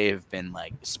 and they have been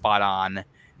like spot on. They've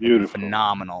been Beautiful,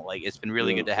 phenomenal. Like it's been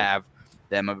really good to beautiful. have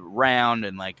them around,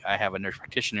 and like I have a nurse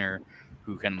practitioner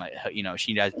who can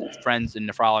she has friends and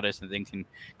nephrologists and things, can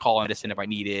call medicine if I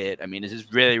need it. I mean, this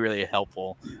is really really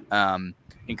helpful.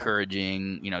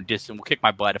 Encouraging, distant will kick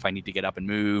my butt if I need to get up and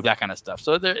move, that kind of stuff.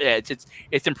 So yeah,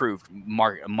 it's improved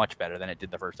much better than it did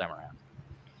the first time around.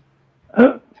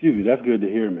 Excuse me. That's good to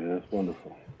hear, man. That's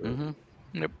wonderful. Mm-hmm.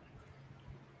 Yep.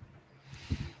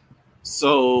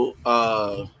 So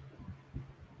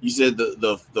you said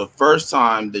the first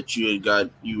time that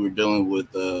you were dealing with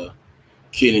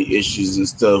kidney issues and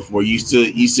stuff. Were you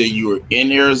said you were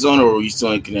in Arizona or were you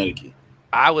still in Connecticut?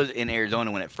 I was in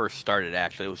Arizona when it first started,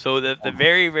 actually. So the Uh-huh.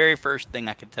 very very first thing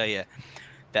I could tell you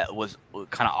that was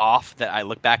kind of off, that I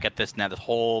look back at this now,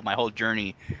 my whole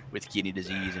journey with kidney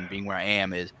disease and being where I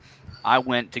am, is I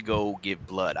went to go give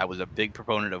blood. I was a big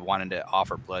proponent of wanting to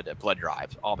offer blood at blood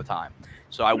drives all the time.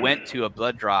 So I went to a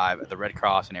blood drive at the Red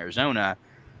Cross in Arizona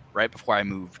right before I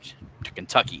moved to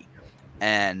Kentucky.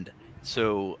 And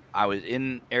so I was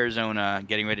in Arizona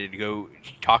getting ready to go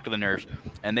talk to the nurse,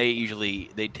 and they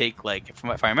take, like,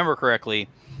 if I remember correctly,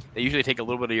 they usually take a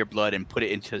little bit of your blood and put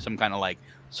it into some kind of like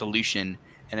solution,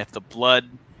 and if the blood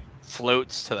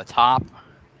floats to the top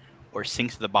or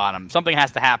sinks to the bottom, something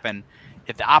has to happen.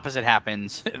 If the opposite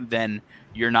happens, then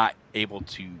you're not able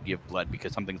to give blood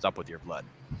because something's up with your blood.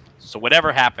 So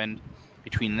whatever happened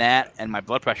between that and my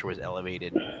blood pressure was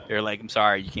elevated, they're like, "I'm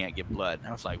sorry, you can't give blood." And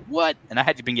I was like, "What?" And I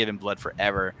had been giving blood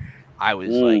forever. I was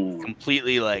like Mm.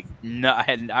 completely like no,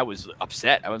 I was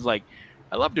upset. I was like,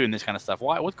 "I love doing this kind of stuff.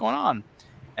 Why? What's going on?"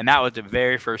 And that was the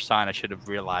very first sign I should have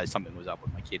realized something was up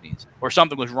with my kidneys or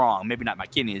something was wrong. Maybe not my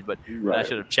kidneys, but that I Right.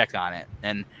 should have checked on it.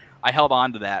 And I held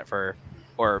on to that for,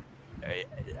 or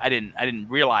I didn't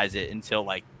realize it until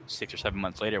like 6 or 7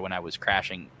 months later when I was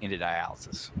crashing into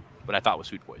dialysis, what I thought was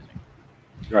food poisoning.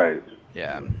 Right.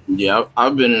 Yeah. Yeah,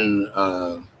 I've been in.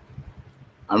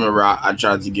 I remember I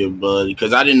tried to give blood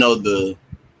because I didn't know the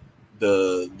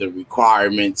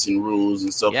requirements and rules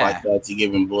and stuff like Yeah. that to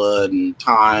giving blood and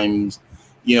times.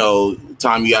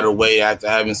 Time you got to wait after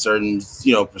having certain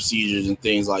procedures and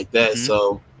things like that. Mm-hmm.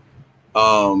 So,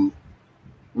 um,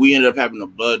 we ended up having a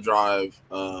blood drive.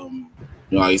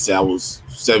 Like I said, I was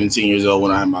 17 years old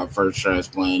when I had my first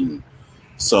transplant.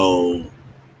 So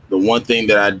the one thing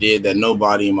that I did that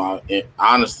nobody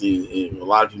honestly, a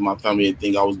lot of people in my family didn't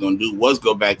think I was going to do was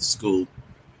go back to school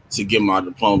to get my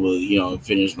diploma, and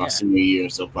finish my Yeah. senior year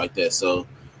and stuff like that. So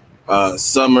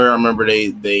summer, I remember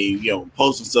they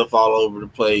posting stuff all over the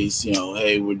place.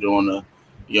 Hey, we're doing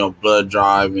a blood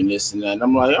drive and this and that. And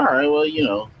I'm like, all right,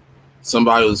 well,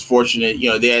 somebody was fortunate.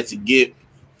 They had to get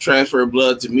transfer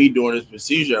blood to me during this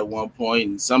procedure at one point,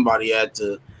 and somebody had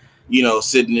to,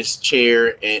 sit in this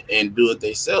chair and do it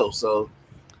themselves. So,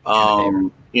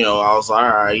 Return the favor. I was like,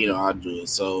 all right, I'll do it.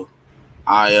 So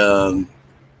I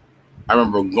I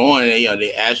remember going and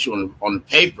they asked you on the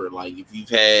paper like if you've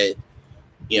had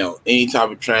any type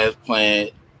of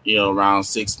transplant around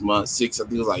 6 months, I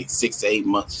think it was like 6 to 8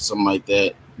 months or something like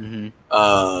that. Mm-hmm.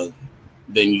 Uh,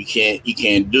 then you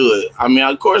can't do it. I mean,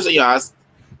 of course,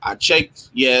 I checked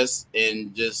yes,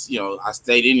 and just I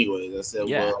stayed anyways. I said,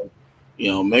 Yeah.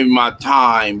 well, maybe my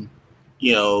time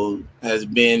has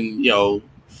been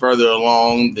further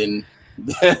along than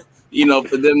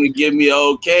for them to give me a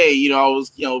okay. I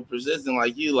was persistent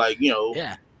like you, like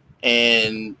Yeah.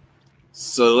 and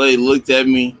so they looked at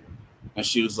me and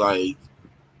she was like,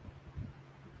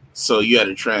 "So you had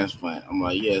a transplant?" I'm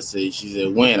like, "Yeah." She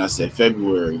said, "When?" I said,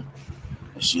 "February."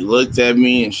 And she looked at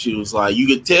me and she was like, you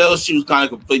could tell she was kind of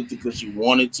conflicted because she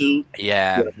wanted to.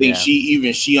 Yeah. But I think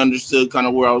Yeah. she understood kind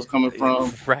of where I was coming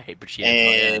from. Right. But she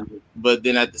had no. Yeah. But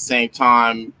then at the same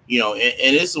time,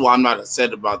 and this is why I'm not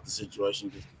upset about the situation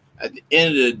because at the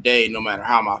end of the day, no matter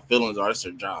how my feelings are, it's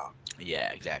her job.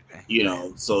 Yeah. Exactly.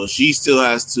 So she still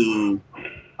has to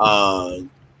uh,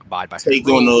 Abide by certain take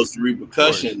on rules. those Of course.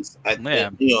 repercussions Yeah. at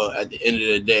the end of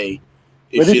the day.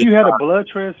 But If if you you had a blood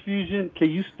transfusion, can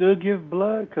you still give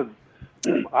blood? Because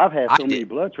I've had I so did. many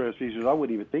blood transfusions, I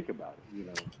wouldn't even think about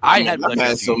it. I I mean, had I've blood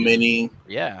had so transfusions. many,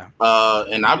 Yeah.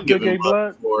 and You I've still given gave blood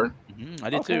blood? before. I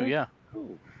did too. Okay, Yeah.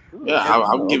 cool. Yeah, Good. Good to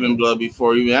I've know. given Okay. blood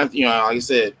before. Even after, like I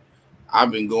said,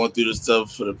 I've been going through this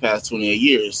stuff for the past 28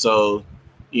 years. So,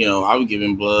 I've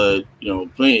given blood,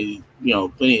 plenty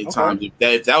of Okay. times.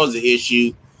 If that was an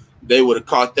issue, they would have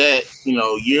caught that,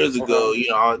 years Okay. ago.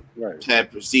 I Right.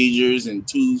 had procedures and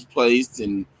tubes placed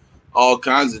and all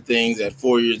kinds of things at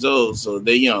 4 years old. So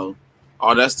they, all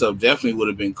that stuff definitely would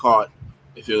have been caught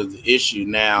if it was the issue.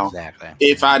 Now, Exactly.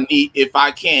 if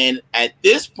I can at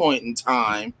this point in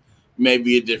time,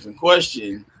 maybe a different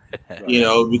question, Right.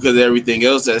 because everything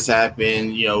else that's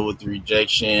happened, with the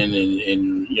rejection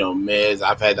and meds.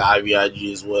 I've had the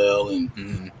IVIG as well, and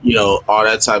Mm-hmm. all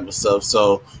that type of stuff.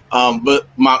 So, but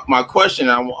my question,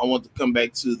 I want to come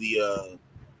back to the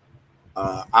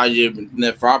IgA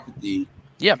nephropathy,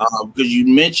 Yeah. because you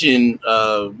mentioned,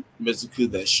 Mr. Koo,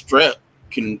 that strep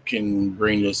can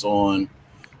bring this on.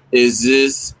 Is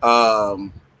this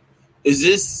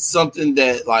something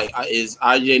that like is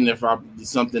IgA nephropathy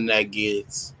something that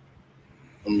gets?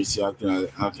 Let me see how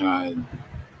can I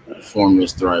form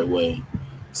this the right way?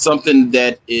 Something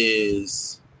that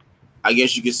is, I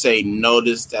guess you could say,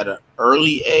 noticed at an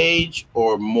early age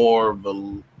or more of a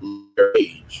later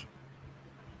age.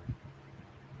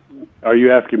 Are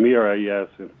you asking me or are you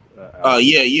asking Alex?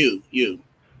 Yeah, you.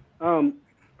 Um,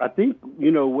 I think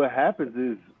what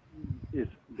happens is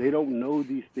they don't know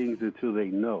these things until they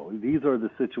know. These are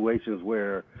the situations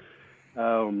where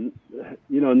um,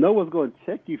 no one's going to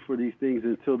check you for these things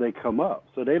until they come up.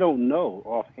 So they don't know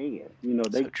offhand.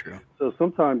 So true. So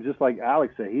sometimes, just like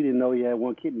Alex said, he didn't know he had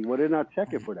one kidney. Well, they're not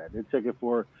checking for that. They're checking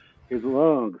for his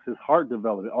lungs, his heart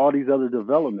development, all these other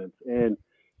developments, and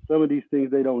some of these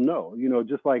things they don't know.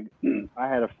 Just like I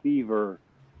had a fever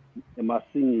in my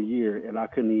senior year, and I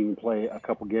couldn't even play a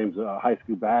couple games of high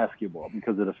school basketball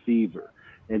because of the fever.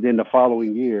 And then the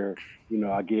following year,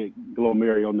 I get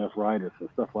glomerulonephritis and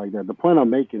stuff like that. The point I'm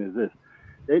making is this: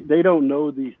 they don't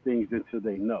know these things until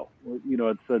they know.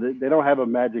 So they don't have a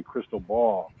magic crystal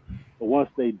ball. But once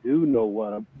they do know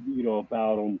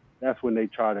about them, that's when they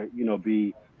try to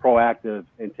be proactive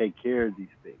and take care of these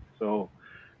things. So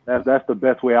that's the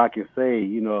best way I can say,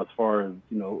 as far as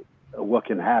what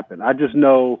can happen. I just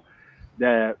know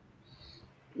that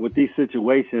with these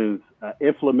situations,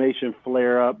 inflammation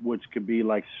flare up, which could be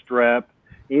like strep,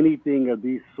 anything of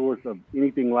these sorts of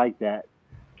anything like that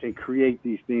can create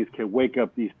these things, can wake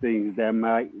up these things that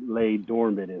might lay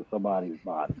dormant in somebody's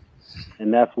body.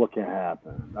 And that's what can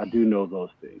happen. I do know those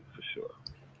things for sure.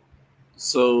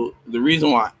 So the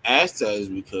reason why I asked that is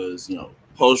because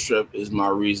post strep is my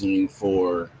reasoning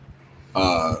for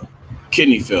uh,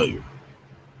 kidney failure.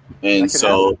 And That can happen.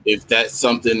 so if that's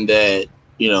something that,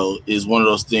 is one of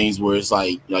those things where it's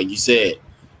like you said,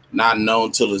 not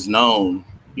known till it's known,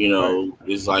 Right.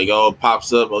 it's like, oh, it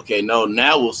pops up. Okay, no,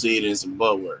 now we'll see it in some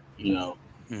blood work,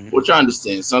 Mhm. which I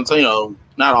understand. Sometimes,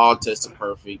 not all tests are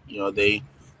perfect.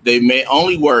 They may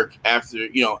only work after,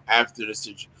 after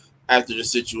the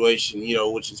situation,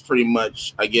 which is pretty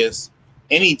much, I guess,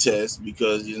 any test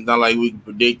because it's not like we can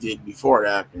predict it before it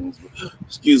happens.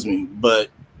 Excuse me. But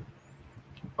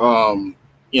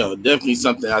definitely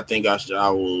something I think I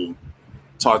will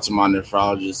talk to my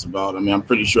nephrologist about. I mean, I'm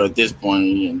pretty sure at this point,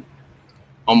 in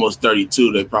almost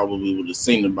 32, they probably would have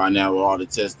seen it by now with all the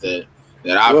tests that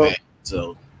I've Well, had.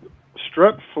 So,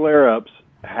 strep flare ups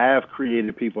have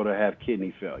created people to have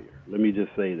kidney failure. Let me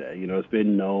just say that. It's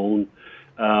been known.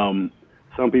 Um,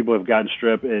 some people have gotten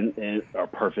strep and are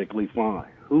perfectly fine.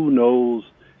 Who knows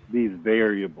these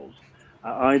variables?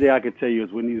 Only thing I can tell you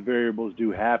is when these variables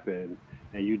do happen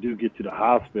and you do get to the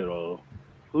hospital,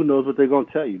 who knows what they're going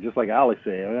to tell you? Just like Alex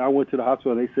said, I went to the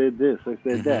hospital and they said this, they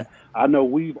said Mhm. that. I know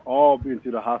we've all been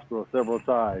to the hospital several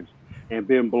times and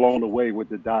been blown away with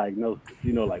the diagnosis.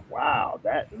 Like wow,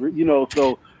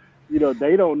 so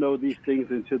they don't know these things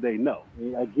until they know.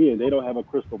 And again, they don't have a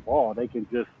crystal ball. They can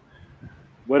just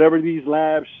whatever these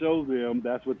labs show them,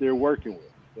 that's what they're working with.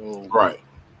 So right.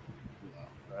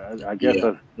 I guess Yeah.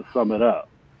 that's to sum it up.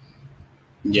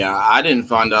 Yeah. I didn't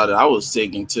find out that I was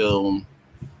sick until,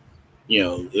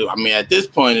 I mean, at this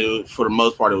point, for the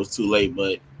most part, it was too late.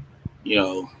 But,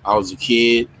 I was a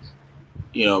kid.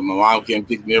 My mom came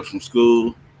pick me up from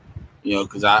school,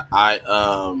 because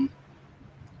I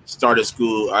started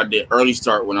school. I did early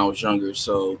start when I was younger.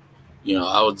 So,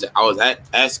 I was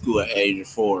at school at age of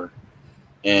 4.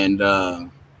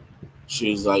 And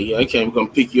she was like, yeah, okay, we're going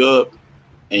to pick you up.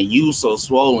 And you was so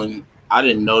swollen, I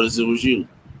didn't notice it was you.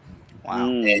 Wow.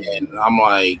 And Mm. I'm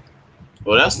like,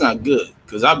 well, that's not good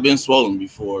because I've been swollen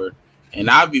before and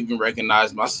I've even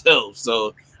recognized myself.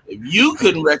 So if you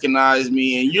couldn't recognize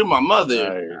me and you're my mother,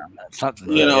 Right. Something.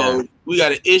 Right. Yeah. we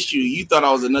got an issue. You thought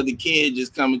I was another kid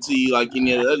just coming to you like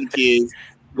any of the other kids,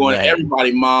 going to Right.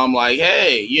 everybody, mom, like,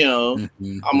 hey,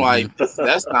 Mhm. I'm like, Mhm.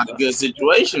 that's not a good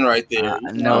situation right there.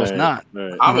 No, it's Right. not.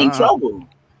 Right. I'm in Uh-uh. trouble.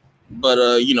 But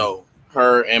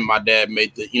her and my dad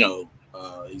made the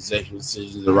executive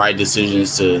decisions, the right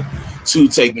decisions to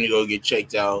take me to go get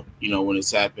checked out. When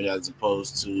it's happened, as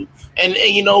opposed to and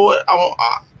you know what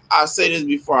I say this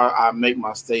before I make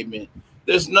my statement.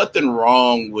 There's nothing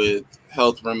wrong with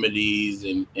health remedies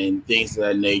and things of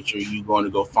that nature. You're going to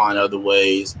go find other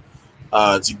ways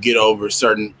to get over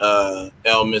certain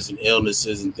ailments and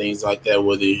illnesses and things like that,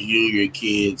 whether it's you or your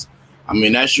kids. I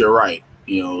mean, that's your right.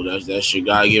 That's your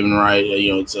God given right.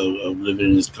 To of living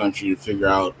in this country to figure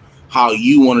out how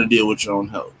you want to deal with your own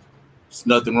health. There's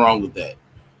nothing wrong with that.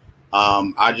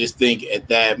 I just think at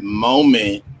that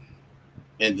moment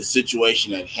and the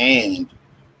situation at hand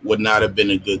would not have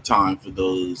been a good time for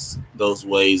those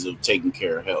ways of taking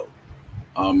care of health.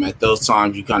 At those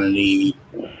times, you kind of need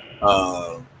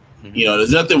uh, Mhm.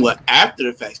 there's nothing with after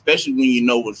the fact, especially when you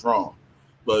know what's wrong.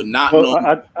 But not Well, knowing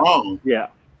what's wrong, yeah,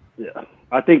 yeah.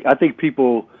 I think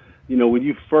people, when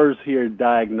you first hear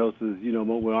diagnosis,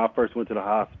 when I first went to the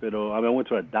hospital, I mean, I went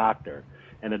to a doctor,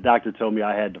 and the doctor told me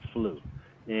I had the flu.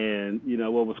 And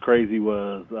what was crazy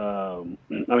was,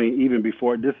 I mean, even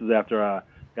before this is after I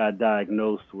got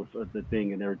diagnosed with the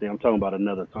thing and everything. I'm talking about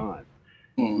another time.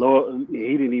 mm, Lord,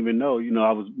 he didn't even know.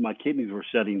 My kidneys were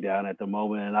shutting down at the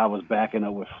moment, and I was backing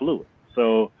up with fluid.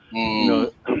 So, you mm,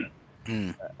 know,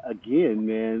 again,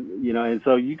 man, and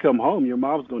so you come home, your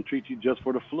mom's gonna treat you just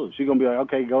for the flu. She's gonna be like,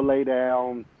 okay, go lay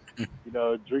down,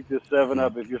 drink this 7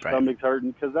 Up if your Right. stomach's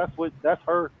hurting, because that's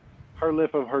her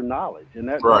lip of her knowledge, and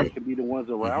that right, could be the ones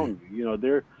Mhm. around you.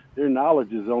 Their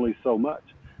knowledge is only so much.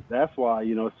 that's why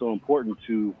it's so important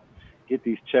to get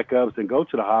these checkups and go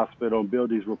to the hospital and build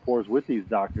these rapports with these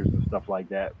doctors and stuff like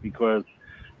that because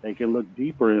they can look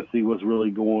deeper and see what's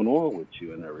really going on with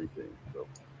you and everything. So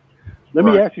let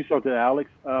me Right. ask you something, Alex.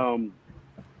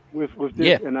 With this,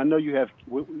 Yeah. and I know you have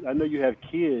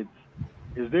kids.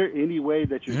 Is there any way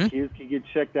that your Hmm. kids can get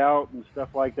checked out and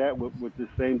stuff like that with the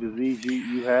same disease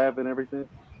you have and everything?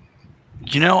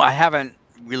 I haven't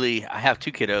really. I have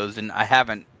two kiddos, and I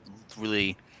haven't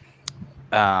really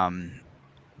um,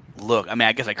 look. I mean,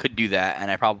 I guess I could do that, and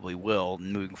I probably will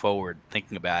moving forward.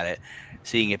 Thinking about it,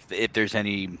 seeing if there's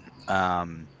any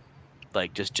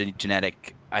like just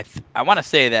genetic. I want to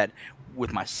say that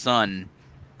with my son,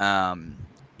 um,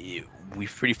 it, we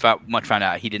pretty much found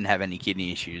out he didn't have any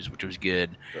kidney issues, which was good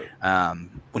So,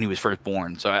 when he was first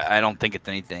born. So I don't think it's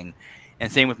anything.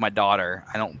 And same with my daughter.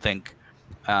 I don't think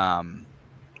um,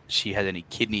 she has any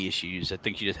kidney issues. I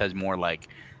think she just has more like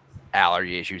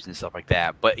allergy issues and stuff like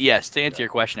that. But yes, to answer yeah, your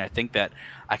question, I think that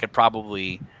I could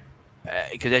probably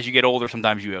because as you get older,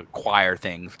 sometimes you acquire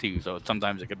things too. So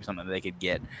sometimes it could be something that they could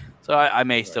get. So I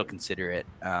may still right, consider it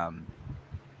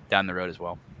down the road as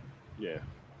well. yeah,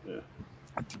 yeah,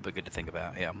 But good to think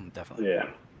about. Yeah, definitely. yeah.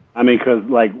 I mean, cause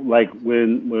like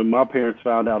when my parents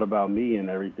found out about me and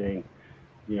everything,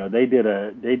 they did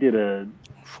a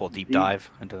Full deep deep dive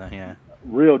into that. Yeah.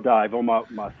 real dive on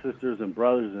my sisters and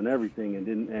brothers and everything,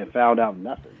 and found out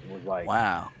nothing. It was like,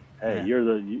 Wow. hey, Yeah.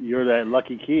 you're that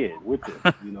lucky kid with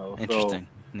this. So Interesting.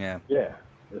 Yeah. yeah.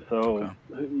 And so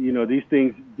Okay.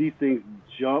 these things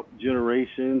jump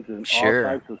generations and all Sure.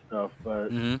 types of stuff, but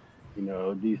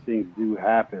Mm-hmm. these things do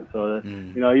happen. So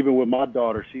Mm. even with my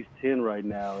daughter, she's 10 right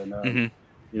now, and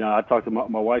Mm-hmm. I talked to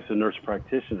my wife's a nurse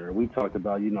practitioner, and we talked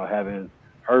about having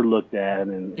her looked at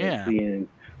and Yeah. seeing.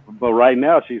 But right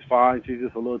now she's fine. She's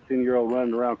just a little 10-year-old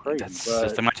running around crazy. That's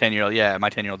just But my 10-year-old. Yeah, my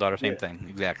 10-year-old daughter. Same yeah, thing.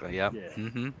 Exactly. Yep. yeah.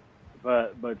 Mm-hmm.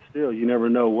 But still, you never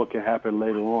know what can happen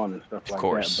later on and stuff Of like that.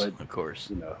 course. But Of course.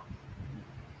 you know,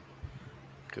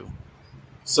 Cool.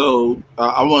 So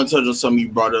I want to touch on something you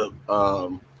brought up,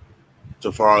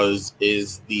 so far as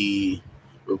is the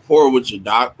rapport with your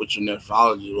with your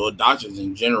nephrologist, or doctors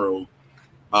in general.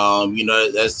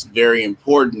 That's very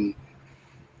important.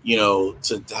 To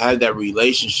have that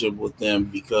relationship with them,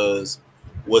 because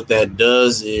what that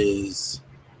does is,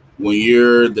 when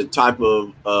you're the type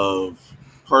of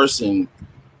person,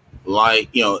 like,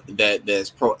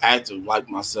 that's proactive, like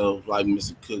myself, like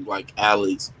Mr. Cook, like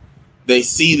Alex, they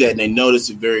see that and they notice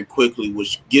it very quickly,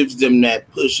 which gives them that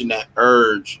push and that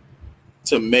urge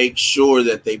to make sure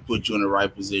that they put you in the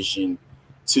right position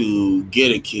to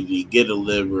get a kidney, get a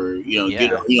liver,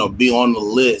 Yeah. be on the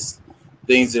list,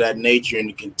 things of that nature, and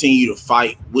to continue to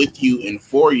fight with you and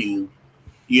for you,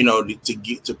 to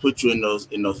get to put you in those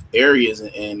areas.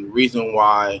 And the reason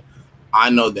why I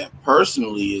know that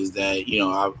personally is that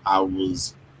I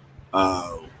was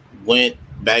uh, went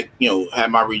back,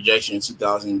 had my rejection in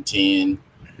 2010.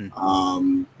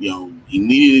 Mm-hmm.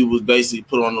 Immediately was basically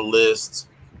put on the list.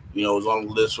 Was on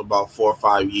the list for about 4 or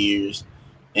 5 years,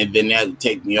 and then they had to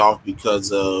take me off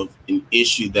because of an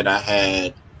issue that I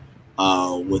had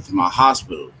with my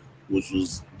hospital, which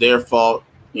was their fault.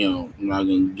 I'm not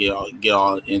gonna get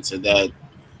all into that.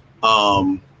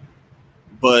 Um,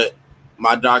 but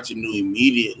my doctor knew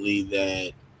immediately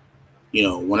that,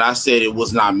 when I said it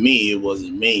was not me, it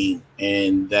wasn't me,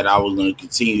 and that I was going to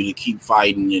continue to keep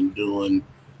fighting and doing,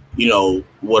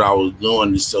 what I was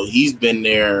doing. So he's been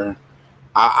there.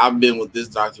 I've been with this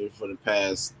doctor for the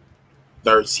past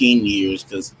 13 years,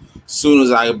 because as soon as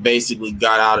I basically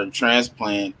got out of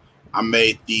transplant, I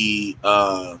made the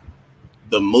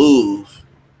move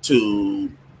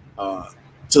to uh,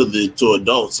 to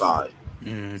adult side.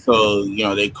 Mm-hmm. So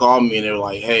they called me and they were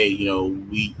like, "Hey,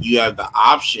 you have the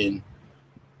option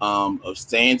of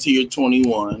staying till you're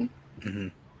 21, Mm-hmm.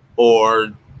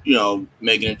 or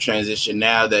making a transition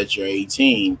now that you're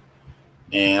 18."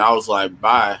 And I was like,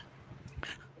 "Bye."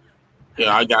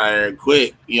 I got out of there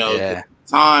quick. Because Yeah. at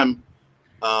the time,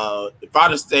 if I'd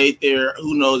have stayed there,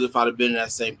 who knows if I'd have been in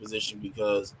that same position,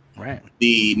 because Right.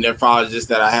 the nephrologist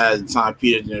that I had at the time,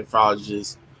 Peter, the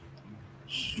nephrologist,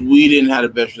 we didn't have the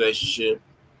best relationship.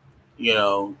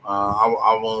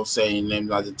 I won't say any names,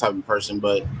 like the type of person,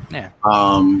 but Yeah.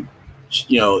 um,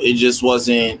 it just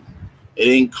wasn't. It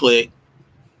didn't click.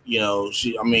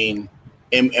 I mean,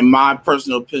 in my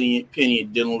personal opinion,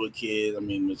 dealing with kids. I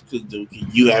mean,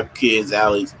 you have kids,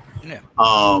 Alex. Yeah.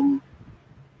 Um,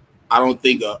 I don't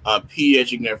think a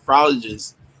pediatric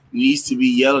nephrologist needs to be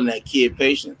yelling at kid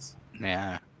patients.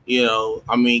 Yeah.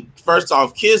 I mean, first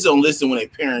off, kids don't listen when their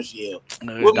parents yell.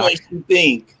 What Doc. makes you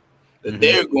think that Mm-hmm.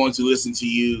 they're going to listen to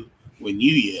you when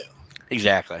you yell?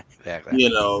 Exactly.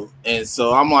 And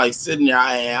so I'm like sitting there,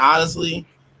 and honestly,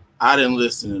 I didn't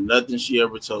listen to nothing she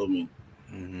ever told me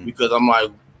Mm-hmm. because I'm like,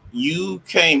 you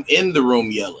came in the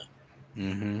room yelling.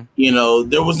 Mm-hmm.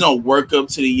 There was no work up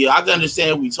to the yell. I can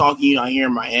understand if we talking, you're not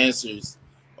hearing my answers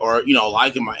or,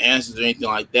 liking my answers or anything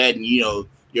like that. And,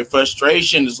 your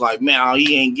frustration is like, man, oh,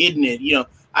 he ain't getting it.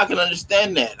 I can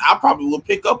understand that. I probably will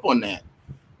pick up on that.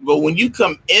 But when you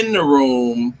come in the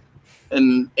room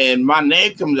and my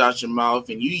name comes out your mouth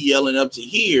and you yelling up to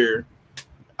here,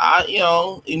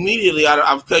 immediately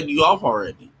I've cut you off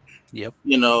already. Yep.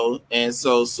 And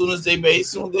so as soon as they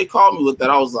called me with that,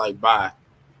 I was like, bye.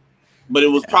 But it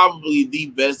was probably the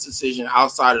best decision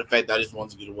outside of the fact that I just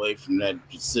wanted to get away from that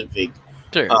specific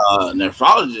Sure.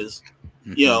 nephrologist.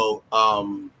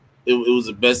 Mm-hmm. It was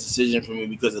the best decision for me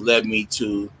because it led me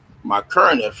to my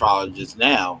current nephrologist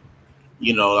now.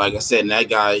 Like I said, and that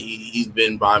guy, he's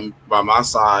been by my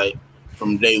side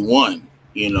from day one.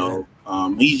 Yeah.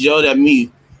 He's yelled at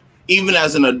me even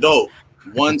as an adult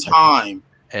one time,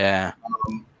 Yeah.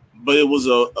 but it was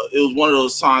one of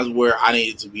those times where I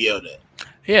needed to be yelled at.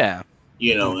 Yeah.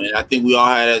 And I think we all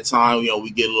had that time.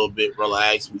 We get a little bit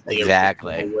relaxed. We think everything's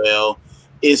Exactly. going well.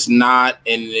 It's not,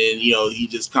 and then he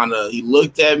just he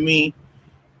looked at me,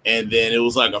 and then it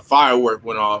was like a firework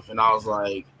went off, and I was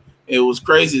like, it was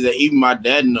crazy that even my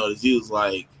dad noticed. He was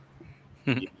like,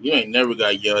 "You ain't never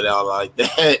got yelled out like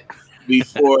that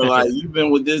before. Like you've been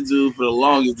with this dude for the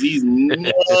longest. He's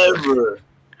never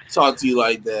talked to you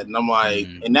like that." And I'm like,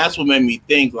 and that's what made me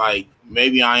think like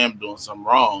maybe I am doing something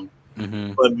wrong.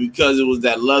 Mm-hmm. But because it was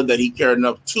that love that he cared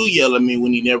enough to yell at me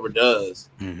when he never does,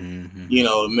 Mm-hmm.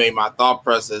 it made my thought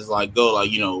process go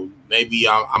like, maybe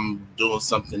I'm doing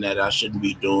something that I shouldn't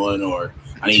be doing, or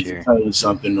I need to change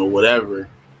something or whatever.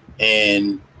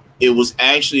 And it was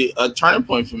actually a turning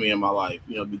point for me in my life,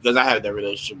 because I had that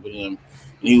relationship with him,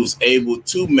 and he was able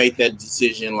to make that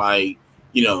decision. Like,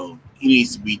 he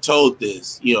needs to be told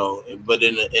this, but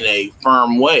in a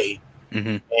firm way.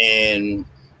 Mm-hmm. And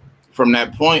from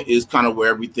that point is kind of where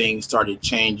everything started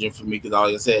changing for me because,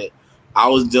 like I said, I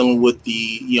was dealing with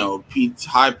the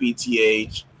high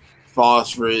PTH,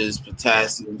 phosphorus,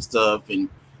 potassium stuff, and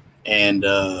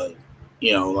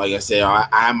like I said, I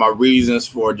had my reasons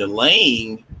for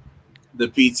delaying the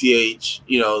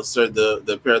PTH, so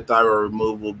the parathyroid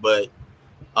removal, but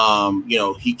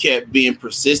he kept being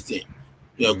persistent.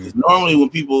 Because normally when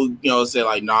people say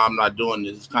like, "No, I'm not doing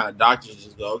this," kind of doctors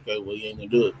just go, "Okay, well, you ain't gonna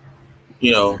do it."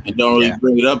 And don't really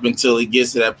bring it up until it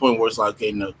gets to that point where it's like,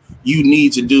 okay, no, you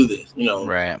need to do this,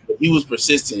 Right. But he was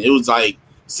persistent. It was like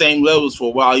same levels for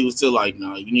a while. He was still like,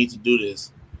 no, you need to do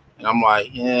this. And I'm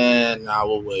like, yeah, nah,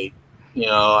 we'll wait.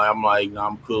 I'm like, no,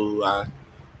 I'm cool. Got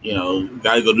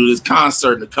to go do this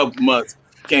concert in a couple months.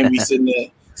 Can't be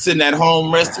sitting at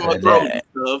home resting my throat and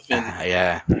stuff.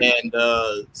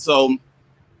 So,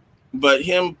 but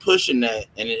him pushing that,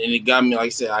 and it got me, like I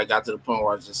said, I got to the point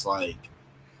where I was just like,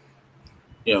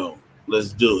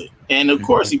 let's do it. And of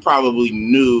course, he probably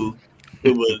knew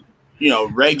it would,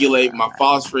 regulate my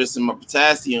phosphorus and my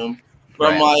potassium.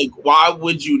 But I'm like, why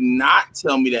would you not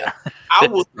tell me that? I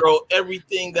will throw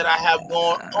everything that I have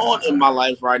going on in my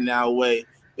life right now away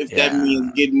if that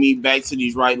means getting me back to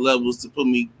these right levels to put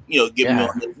me, get me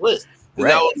on this list.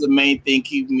 Because that was the main thing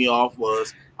keeping me off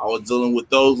was I was dealing with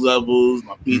those levels,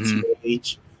 my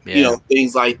PTH,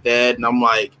 things like that. And I'm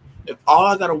like, if all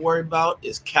I got to worry about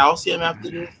is calcium after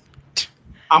this,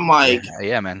 I'm like,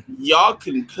 man, y'all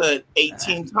can cut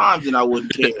 18 times and I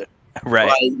wouldn't care.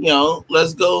 Right. Like,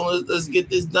 let's go, let's get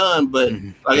this done. But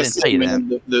like I said,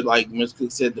 man, like Ms.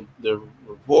 Cook said, the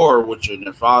rapport with your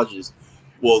nephrologist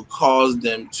will cause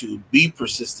them to be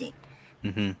persistent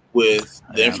with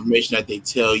the information that they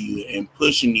tell you and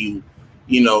pushing you,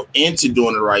 into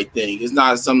doing the right thing. It's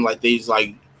not something like they just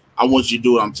like, I want you to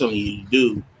do what I'm telling you to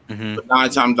do. But 9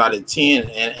 times out of 10,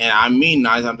 and I mean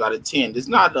 9 times out of 10, it's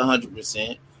not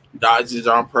 100%. Doctors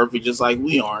aren't perfect, just like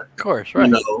we aren't. Of course,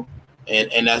 right?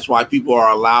 And that's why people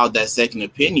are allowed that second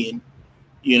opinion,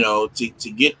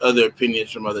 to get other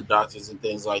opinions from other doctors and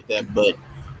things like that. But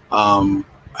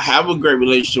have a great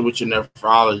relationship with your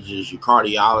nephrologist, your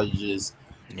cardiologist,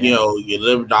 your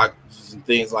liver doctors and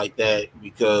things like that,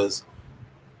 because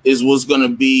it's what's going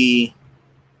to be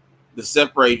the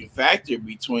separating factor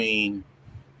between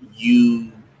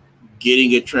you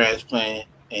getting a transplant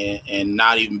and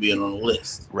not even being on the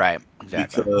list. Right.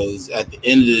 Exactly. Because at the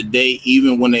end of the day,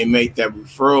 even when they make that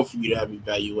referral for you to have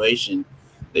evaluation,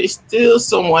 they still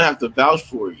somewhat have to vouch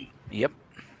for you. Yep.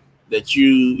 That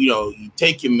you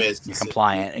take your meds. You're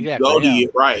compliant. You go to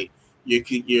your right.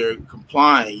 You're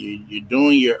compliant. You're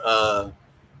doing your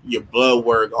your blood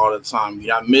work all the time.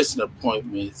 You're not missing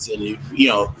appointments, and if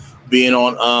being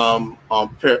peritoneal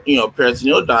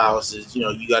dialysis,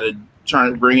 you got to try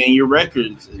to bring in your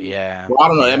records. And Yeah. well, I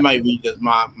don't know. That Yeah. might be just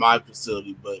my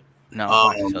facility, but No, my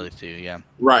um, facility too. Yeah.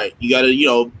 right, you got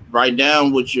to write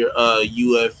down what your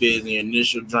UF is and your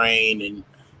initial drain, and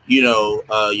your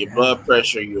blood Yeah.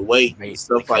 pressure, your weight, and Right.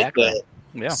 stuff like Exactly. that.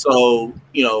 Yeah. So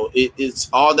it's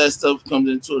all that stuff comes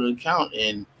into an account,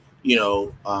 and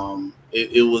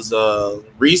it was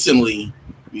recently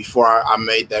before I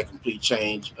made that complete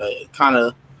change. Kind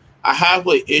of, I have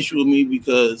an issue with me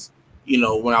because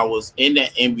when I was in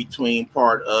that in between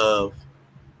part of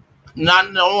not,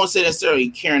 I don't want to say necessarily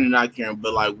caring and not caring,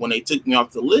 but like when they took me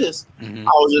off the list, I Mm-hmm.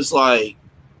 was just like,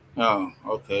 oh,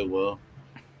 okay, well,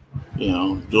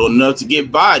 doing enough to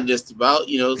get by just about,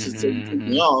 since they took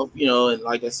me Mm-hmm. off, and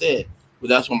like I said, but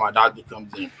that's when my doctor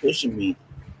comes in pushing me,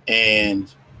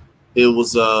 and it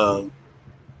was that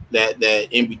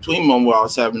in between moment where I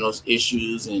was having those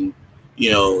issues, and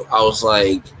I was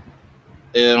like,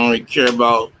 I don't really care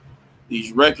about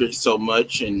these records so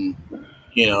much, and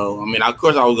I mean, of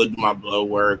course, I was gonna do my blood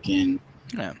work and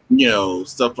Yeah.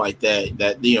 stuff like that.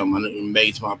 That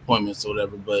makes my appointments or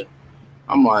whatever. But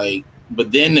I'm like, but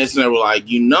then that's never like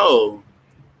that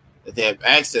they have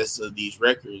access to these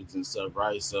records and stuff,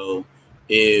 right? So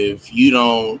if you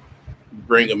don't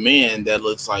bring them in, that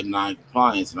looks like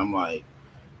non-compliance, and I'm like,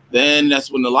 then that's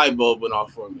when the light bulb went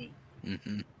off for me.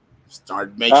 Mm-hmm.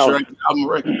 Start make sure I Alex, get out my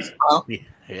records. Huh?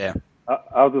 Yeah.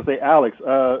 I was gonna say, Alex.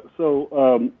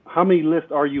 How many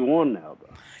lists are you on now,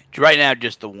 though? Right now,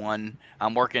 just the one.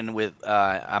 I'm working with.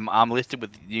 I'm listed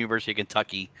with the University of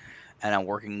Kentucky, and I'm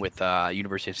working with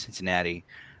University of Cincinnati.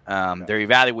 Okay. They're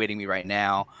evaluating me right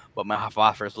now, but my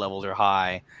phosphorus levels are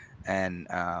high, and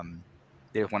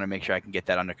they just want to make sure I can get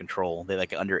that under control. They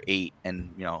like under 8,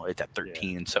 and it's at Yeah.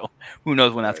 13. So who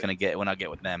knows when that's Right. gonna get when I get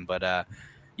with them. But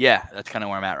yeah, that's kind of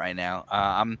where I'm at right now.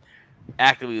 I'm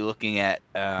actively looking at.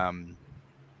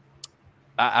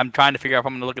 I'm trying to figure out if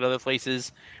I'm going to look at other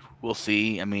places. We'll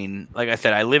see. I mean, like I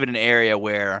said, I live in an area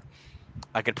where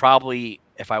I could probably,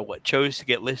 if I chose to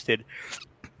get listed,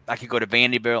 I could go to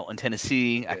Vanderbilt in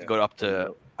Tennessee. I Yeah. could go up to,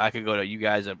 Vanderbilt. I could go to you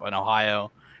guys in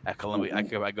Ohio at Columbia.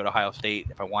 Hmm. I go to Ohio State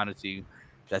if I wanted to.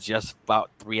 That's just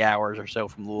about 3 hours or so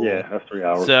from Louisville. Yeah, that's 3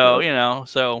 hours. So Yep.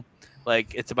 so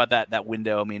like it's about that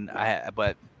window. I mean,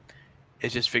 but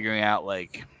it's just figuring out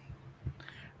like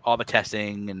all the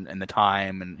testing and the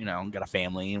time, and got a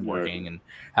family and Right. working and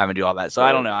having to do all that. So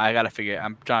I don't Right. know. I got to figure.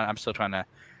 I'm still trying to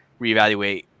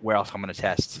reevaluate where else I'm going to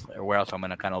test or where else I'm going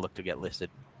to kind of look to get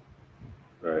listed.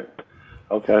 Right.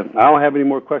 Okay. I don't have any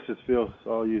more questions, Phil. It's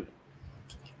all you.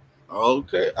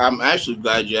 Okay, I'm actually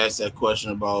glad you asked that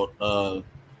question about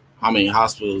how many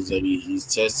hospitals that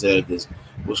he's tested at, because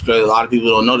which a lot of people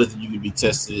don't know that you can be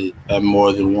tested at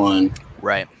more than one.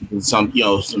 Right. And some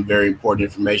very important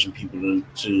information people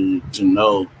to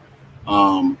know.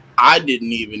 I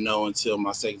didn't even know until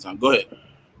my second time. Go ahead.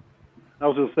 I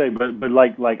was gonna say, but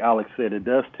like Alex said, it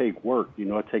does take work.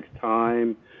 It takes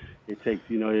time. It takes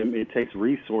it takes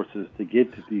resources to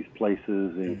get to these places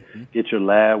and Mm-hmm. get your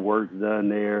lab work done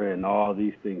there and all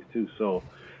these things too. So,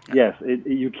 yes,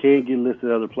 you can get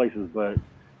listed other places, but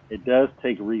it does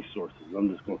take resources. I'm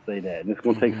just gonna say that, and it's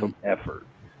gonna take Mm-hmm. some effort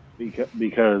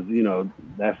because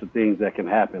that's the things that can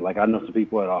happen. Like I know some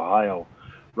people at Ohio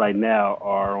right now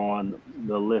are on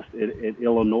the list at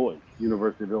Illinois,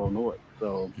 University of Illinois.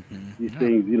 So these Mm-hmm.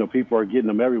 Yeah. things, people are getting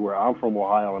them everywhere. I'm from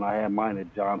Ohio, and I had mine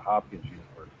at Johns Hopkins University.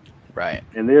 Right.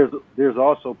 And there's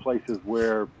also places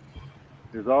where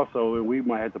there's also, and we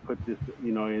might have to put this,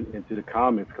 into the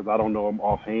comments because I don't know them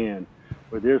offhand.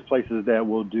 But there's places that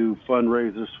will do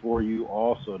fundraisers for you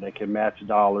also that can match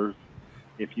dollars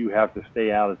if you have to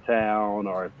stay out of town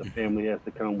or if the family has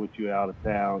to come with you out of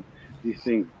town. These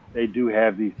things, they do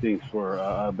have these things for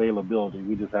availability.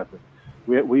 We just have to,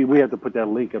 we have to put that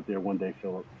link up there one day,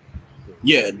 Philip, so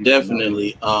Yeah, people know.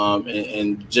 definitely.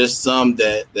 And just some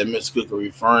that Miss Cook are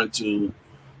referring to.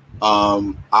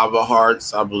 Ava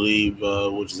Hearts, I believe,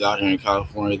 which is out here in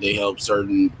California, they help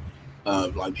certain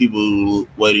like people who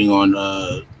waiting on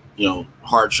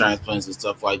heart transplants and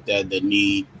stuff like that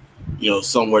need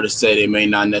somewhere to stay. They may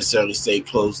not necessarily stay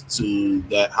close to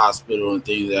that hospital and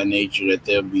things of that nature.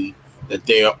 That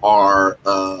they are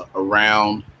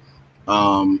around,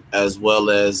 as well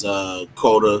as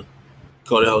CODA.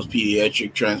 CODA helps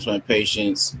pediatric transplant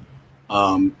patients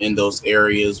in those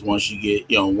areas. Once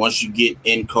you get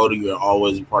in CODA, you're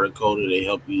always a part of CODA. They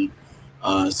help you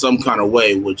some kind of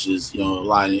way, which is a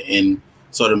lot. And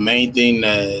so the main thing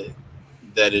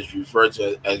that is referred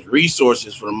to as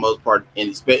resources for the most part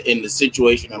in the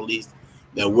situation, at least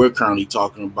that we're currently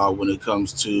talking about when it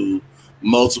comes to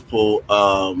multiple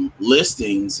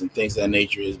listings and things of that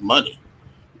nature is money.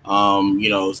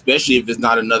 Especially if it's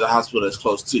not another hospital that's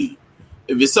close to you.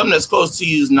 If it's something that's close to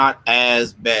you, is not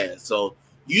as bad. So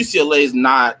UCLA is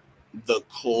not the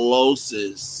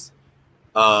closest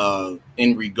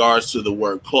in regards to the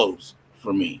word close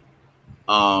for me.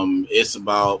 It's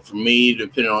about for me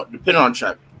depending on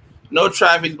traffic. No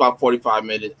traffic is about 45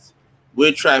 minutes.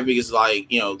 With traffic is like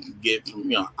get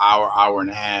from hour and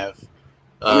a half.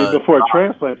 I mean, Uh, before a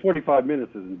transplant, 45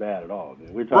 minutes isn't bad at all,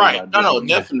 man. We're talking right? about No, different,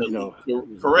 definitely we're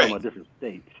talking correct. about different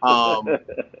states. Um,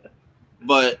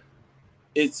 but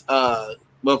it's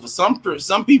but for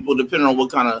some people, depending on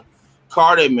what kind of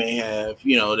car they may have,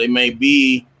 they may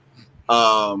be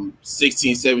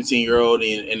 16, 17-year old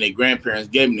and their grandparents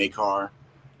gave them their car,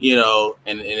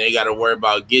 and they got to worry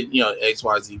about getting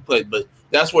XYZ plate. But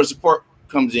that's where support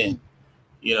comes in.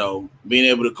 Being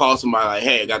able to call somebody like,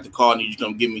 hey, I got the call, I need you to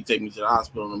come get me, take me to the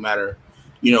hospital, no matter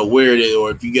where it is,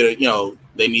 or if you get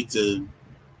they need to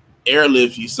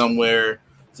airlift you somewhere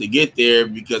to get there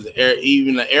because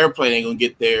even the airplane ain't gonna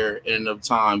get there in enough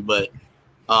time. But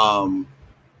um,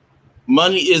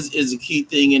 money is a key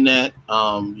thing in that.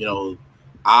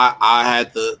 I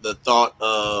had the thought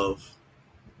of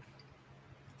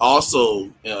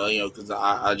also because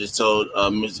I just told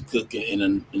Mr. Cook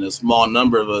and a small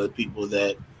number of other people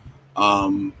that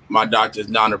my doctor is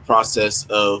now in the process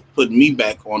of putting me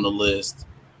back on the list.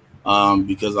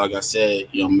 Because like I said,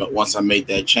 once I made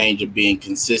that change of being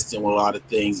consistent with a lot of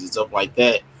things and stuff like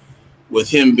that, with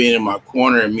him being in my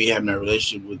corner and me having a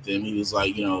relationship with him, he was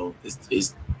like,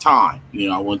 it's time.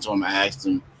 I went to him, I asked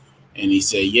him, and he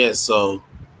said yes. So,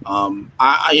 at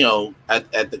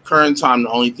the current time, the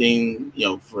only thing,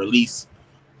 for at least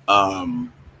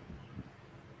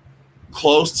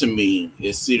close to me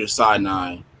is Cedar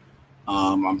Sinai.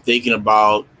 I'm thinking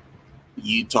about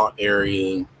Utah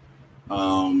area,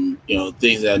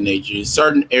 things of that nature.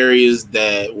 Certain areas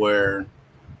that where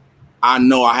I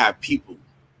know I have people,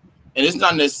 and it's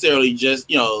not necessarily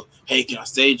just hey, can I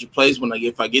stay at your place when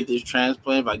if I get this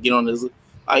transplant, if I get on this,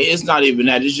 like it's not even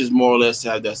that. It's just more or less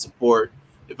to have that support.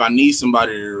 If I need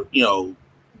somebody to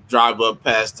drive up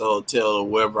past the hotel or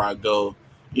wherever I go,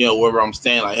 wherever I'm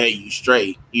staying, like hey, you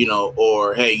straight,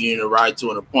 or hey, you need a ride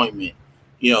to an appointment.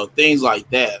 Things like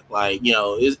that. Like,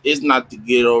 it's not to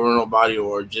get over nobody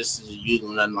or just as you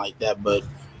or nothing like that. But,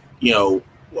 you know,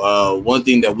 one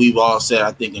thing that we've all said,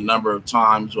 I think, a number of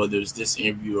times, whether it's this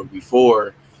interview or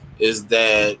before, is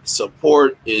that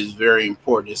support is very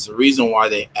important. It's the reason why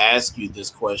they ask you this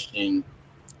question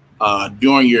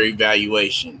during your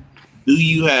evaluation. Do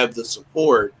you have the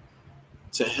support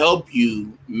to help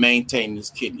you maintain this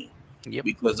kidney? Yep.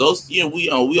 Because those, we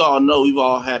all know we've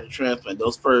all had a transplant.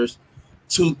 Those first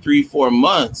 2, 3, 4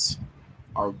 months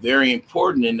are very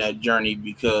important in that journey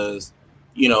because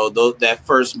that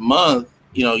first month,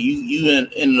 you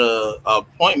in the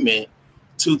appointment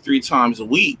 2, 3 times a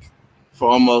week for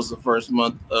almost the first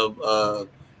month of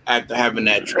after having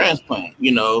that transplant.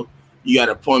 You got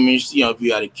appointments. If you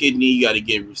got a kidney, you got to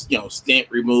get stent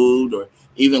removed, or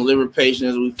even liver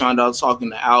patients. We found out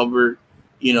talking to Albert.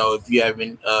 If you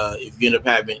end up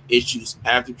having issues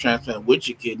after transplant with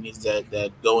your kidneys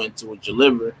that go into with your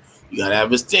liver, you got to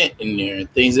have a stent in there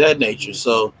and things of that nature.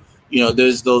 So,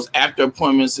 there's those after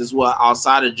appointments as well,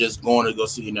 outside of just going to go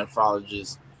see your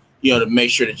nephrologist, to make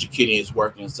sure that your kidney is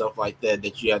working and stuff like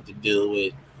that you have to deal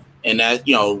with. And that,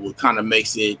 what kind of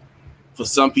makes it for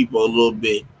some people a little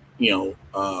bit,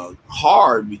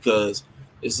 hard because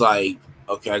it's like,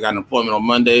 okay, I got an appointment on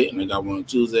Monday and I got one on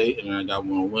Tuesday and then I got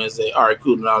one on Wednesday. All right,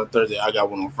 cool. Now on Thursday, I got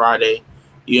one on Friday,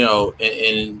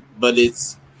 but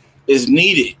it's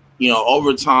needed,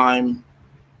 over time,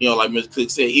 like Mr. Cook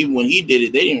said, even when he did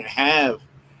it, they didn't have,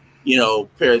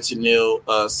 peritoneal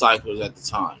cycles at the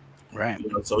time. Right.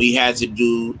 So he had to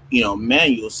do,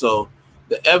 manual. So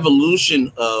the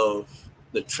evolution of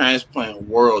the transplant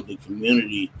world, the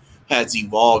community has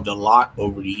evolved a lot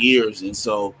over the years. And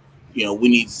so, we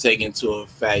need to take into a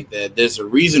fact that there's a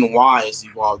reason why it's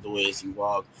evolved the way it's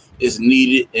evolved. It's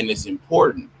needed and it's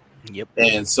important. Yep.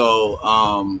 And so,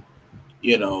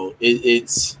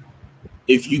 it's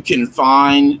if you can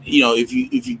find, if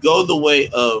you go the way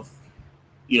of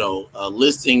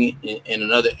listing in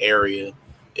another area,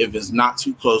 if it's not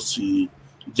too close to you,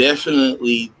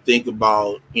 definitely think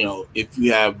about, if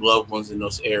you have loved ones in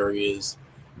those areas,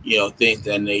 things of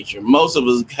that nature. Most of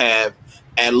us have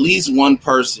at least one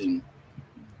person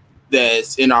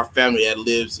that's in our family that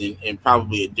lives in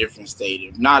probably a different state,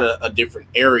 if not a different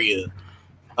area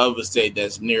of a state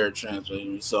that's near a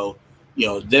transplant. So,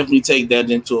 definitely take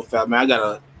that into effect. Man, I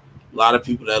got A lot of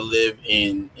people that live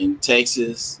in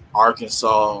Texas,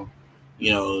 Arkansas,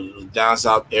 down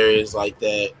south areas like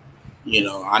that.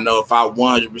 I know if I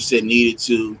 100% needed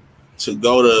to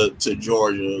go to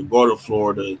Georgia, go to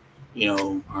Florida,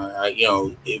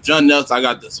 if nothing else, I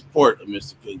got the support of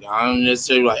Mr. Cook. I don't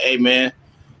necessarily like, hey man,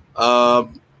 uh,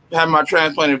 have my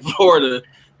transplant in Florida.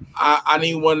 I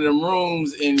need one of them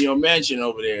rooms in your mansion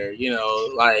over there.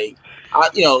 Like I,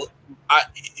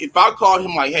 if I called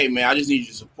him like, hey man, I just need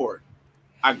your support.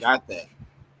 I got that.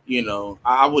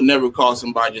 I would never call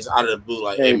somebody just out of the blue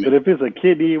like, hey Hey, man. but if it's a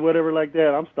kidney or whatever like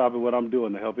that, I'm stopping what I'm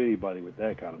doing to help anybody with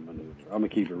that kind of maneuver. I'm gonna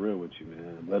keep it real with you,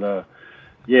 man. But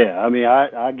yeah, I mean,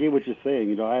 I get what you're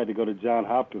saying. I had to go to John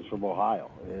Hopkins from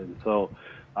Ohio, and so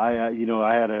I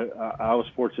was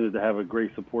fortunate to have a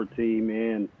great support team,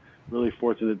 and really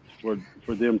fortunate for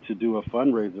them to do a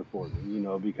fundraiser for me.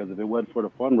 Because if it wasn't for the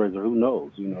fundraiser, who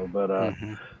knows? But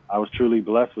Hmm. I was truly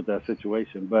blessed with that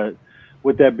situation. But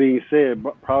with that being said,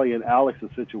 probably in Alex's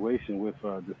situation with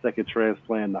the second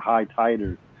transplant, the high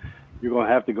titers, you're going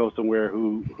to have to go somewhere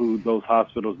who those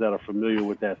hospitals that are familiar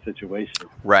with that situation.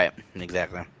 Right.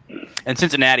 Exactly. And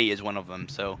Cincinnati is one of them.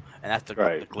 So, and that's the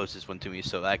Right. closest one to me.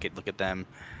 So I could look at them.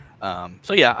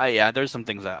 So yeah, yeah. There's some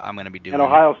things that I'm going to be And doing.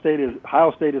 Ohio State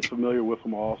is familiar with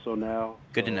them also now.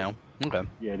 Good to So know. Okay.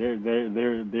 yeah,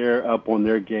 they're up on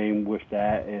their game with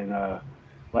that. And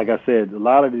like I said, a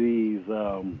lot of these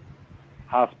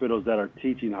hospitals that are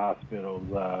teaching hospitals,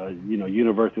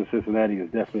 University of Cincinnati is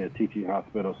definitely a teaching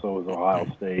hospital. So is Ohio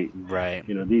State. Right.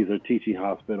 These are teaching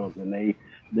hospitals, and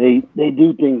they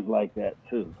do things like that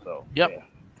too. So Yep. yeah.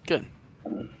 Good.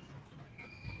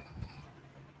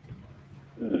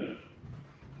 I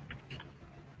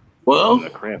Well, got a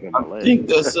cramp in I my leg. think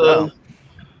that's Oh.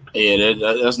 yeah,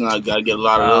 that's not gotta get a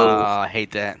lot of those I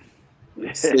hate that.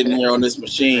 sitting here on this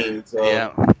machine. So, Yeah.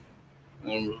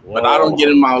 but I don't get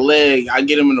Whoa. in my leg. I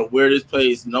get them in the weirdest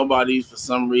place. Nobody for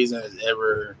some reason has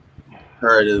ever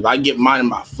heard of. I get mine in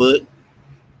my foot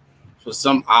for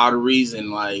some odd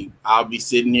reason. Like I'll be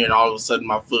sitting here and all of a sudden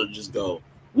my foot will just go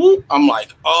whoop. I'm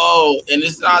like, oh, and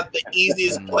it's not the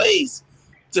easiest Mm, place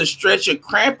to stretch a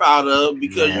cramp out of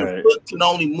because your man. Right. foot can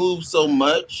only move so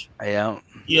much. Yeah.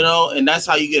 And that's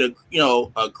how you get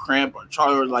a cramp or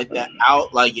charge like that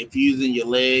out. Like if you're using your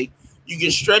leg, you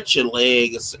can stretch your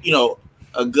leg,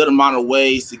 a good amount of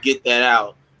ways to get that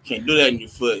out. Can't do that in your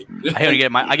foot. I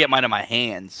get mine in my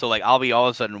hands. So like I'll be all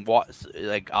of a sudden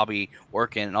like I'll be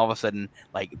working and all of a sudden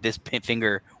like this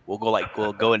finger will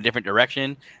go in a different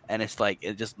direction and it's like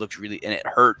it just looks really and it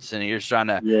hurts and you're just trying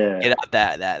to Yeah. get out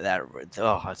that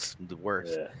oh it's the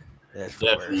worst. Yeah. That's the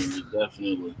worst. Definitely,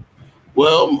 definitely.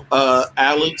 Well,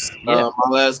 Alex, Yeah.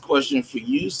 my last question for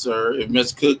you, sir. If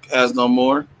Miss Cook has no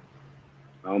more,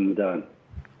 I'm done.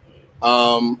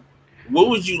 um, what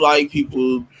would you like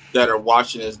people that are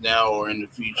watching us now or in the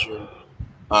future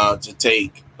to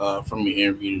take from your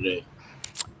interview today?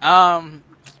 Um,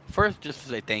 First, just to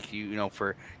say thank you,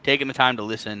 for taking the time to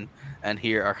listen and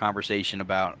hear our conversation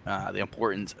about the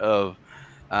importance of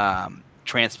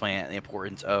transplant, the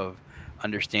importance of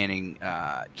understanding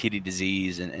kidney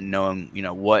disease, and knowing,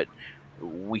 what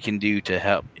we can do to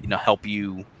help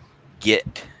you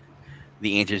get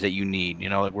the answers that you need.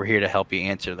 Like we're here to help you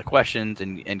answer the questions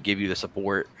and give you the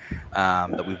support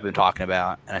that we've been talking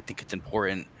about. And I think it's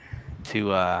important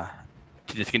to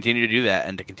just continue to do that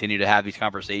and to continue to have these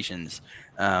conversations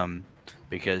um,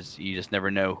 because you just never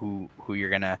know who you're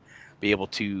gonna be able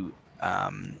to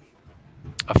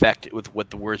affect with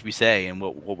the words we say and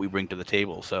what we bring to the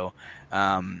table. So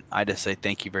I just say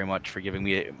thank you very much for giving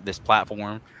me this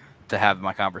platform to have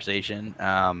my conversation.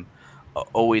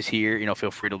 Always here,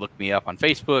 feel free to look me up on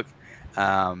Facebook,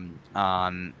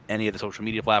 on any of the social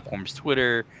media platforms,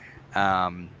 Twitter.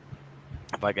 Um,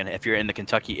 if you're in the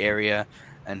Kentucky area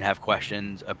and have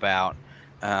questions about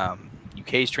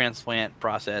UK's transplant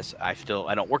process, I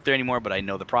don't work there anymore, but I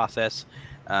know the process.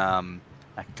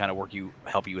 I can kind of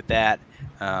help you with that.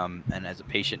 And as a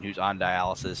patient who's on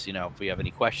dialysis, if we have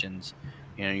any questions,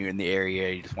 you're in the area,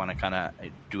 you just want to kind of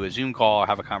do a Zoom call or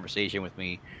have a conversation with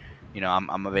me,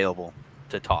 I'm available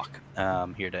to talk.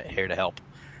 Here to help.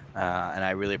 And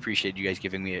I really appreciate you guys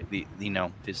giving me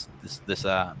this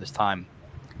time.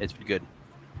 It's been good.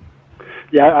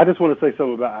 Yeah, I just want to say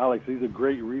something about Alex. He's a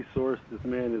great resource. This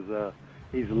man is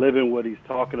he's living what he's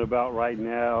talking about right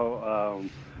now.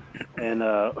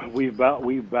 And we've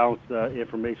bounced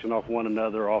information off one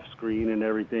another off screen and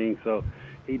everything. So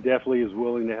he definitely is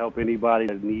willing to help anybody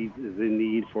that is in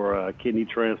need for a kidney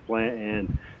transplant,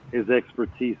 and his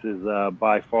expertise is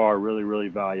by far really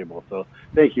valuable. So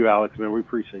thank you, Alex, man. We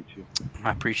appreciate you.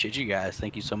 I appreciate you guys.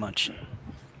 Thank you so much.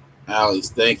 Alex,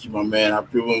 thank you, my man.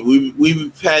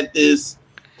 We've had this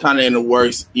kind of in the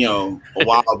works, a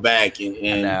while back, I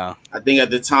and know. I think at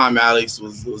the time Alex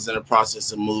was in the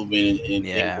process of moving and things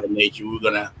Yeah. of that nature. We are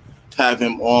gonna have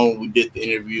him on. We did the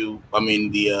interview. I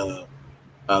mean the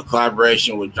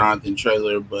collaboration with Jonathan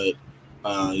Trailer, but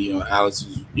Alex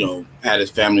was had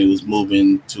his family was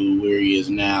moving to where he is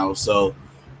now. So,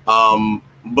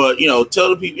 but tell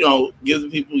the people, give the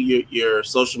people your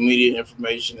social media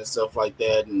information and stuff like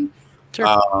that, and Sure.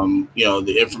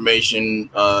 the information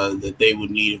that they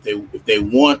would need if they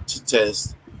want to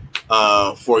test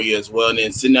for you as well, and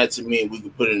then send that to me, and we can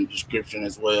put it in the description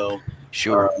as well,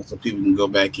 Sure. so people can go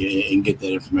back and get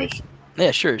that information.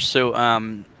 Yeah, sure. So,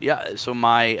 yeah. So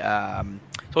my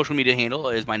social media handle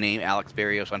is my name, Alex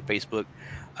Berrios on Facebook.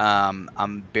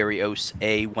 I'm Berrios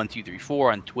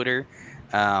A1234 on Twitter,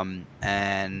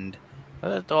 and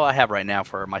that's all I have right now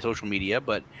for my social media.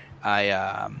 But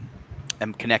I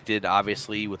am connected,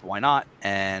 obviously, with Why Not,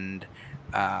 and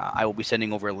I will be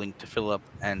sending over a link to Philip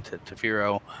and to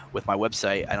Firo with my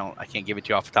website. I can't give it to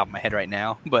you off the top of my head right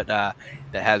now, but that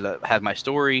has my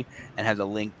story and has a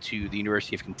link to the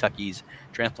University of Kentucky's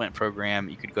transplant program.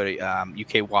 You could go to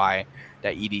uky.edu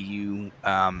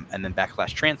and then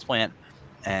 /transplant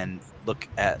and look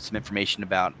at some information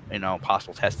about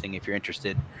possible testing if you're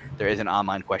interested. There is an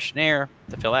online questionnaire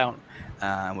to fill out,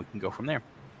 and we can go from there.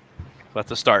 So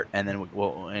that's a start, and then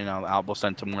we'll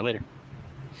send some more later.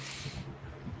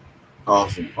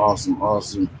 Awesome, awesome,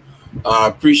 awesome.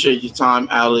 Appreciate your time,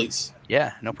 Alex.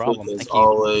 Yeah, no Cook problem. as Thank you.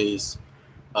 always.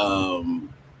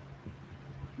 Um,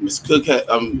 Miss Cook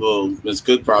well, Miss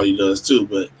Cook probably does too,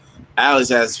 but Alex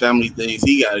has family things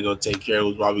he got to go take care of.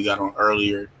 Was why we got on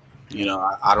earlier.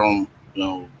 Yeah, I don't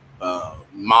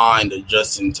mind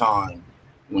adjusting time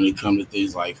when it comes to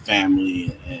things like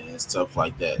family and stuff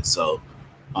like that. So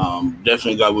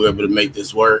definitely glad we were able to make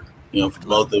this work. For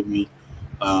both absolutely.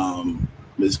 of you.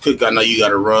 Miss Cook, I know you got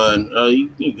to run.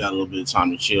 You got a little bit of time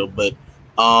to chill, but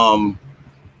um,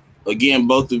 again,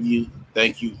 both of you,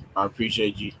 thank you. I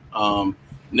appreciate you.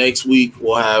 Next week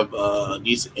we'll have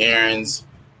Lisa Aarons,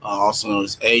 also known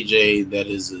as AJ, that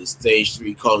is a stage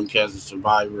 3 colon cancer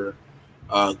survivor,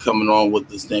 coming on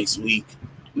with us next week,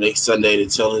 next Sunday, to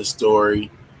tell his story.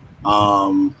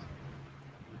 Um,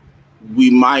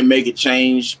 we might make a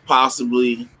change,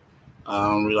 possibly. I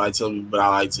don't really like telling people, but I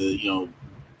like to,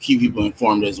 keep people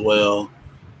informed as well.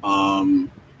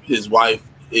 His wife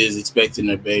is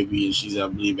expecting a baby, and she's, I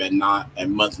believe, at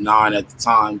month 9 at the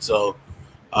time. So,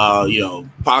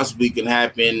 possibly can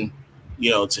happen,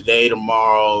 today,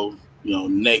 tomorrow,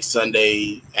 next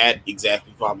Sunday at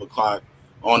exactly 5 o'clock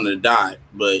on the dot.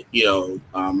 But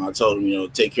I told him,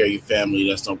 take care of your family.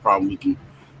 That's no problem. We can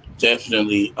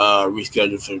definitely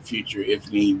reschedule for the future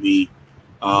if need be.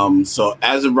 So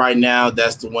as of right now,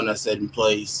 that's the one that's set in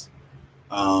place.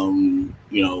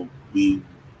 We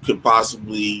could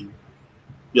possibly,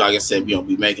 like I said,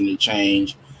 be making a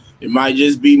change. It might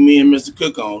just be me and Mr.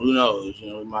 Cook on. Who knows?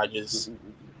 We might just,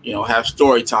 have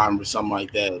story time or something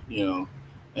like that. And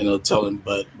they'll tell him.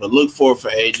 But look forward for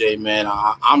AJ, man.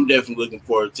 I'm definitely looking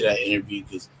forward to that interview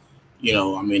because,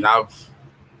 I mean,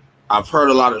 I've heard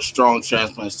a lot of strong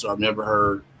transplant stories. I've never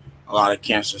heard a lot of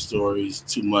cancer stories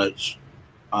too much.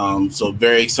 So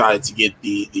very excited to get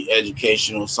the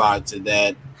educational side to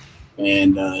that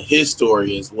and his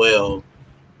story as well,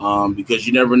 because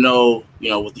you never know,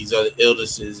 with these other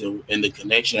illnesses and the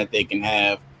connection that they can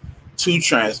have to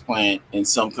transplant in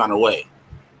some kind of way.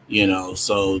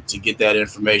 So to get that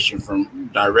information from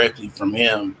directly from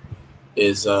him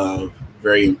is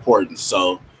very important.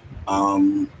 So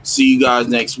see you guys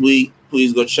next week.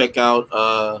 Please go check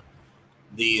out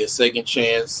the Second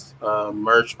Chance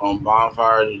merch on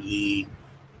Bonfire. The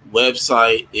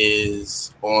website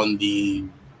is on the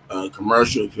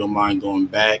commercial. If you don't mind going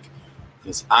back,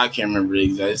 because I can't remember the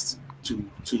exact. It's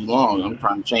too long. I'm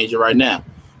trying to change it right now.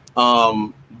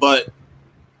 But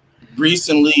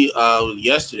recently,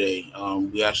 yesterday,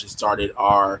 we actually started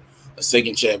our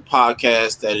Second Chat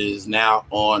podcast that is now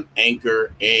on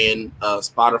Anchor and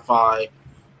Spotify.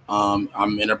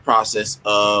 I'm in the process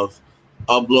of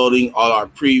uploading all our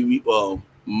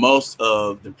most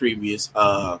of the previous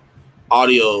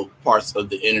audio parts of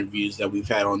the interviews that we've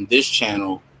had on this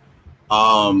channel,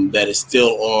 that is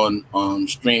still on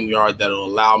StreamYard, that'll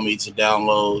allow me to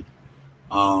download,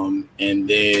 and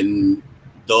then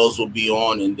those will be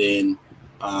on, and then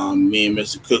me and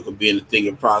Mr. Cook will be in the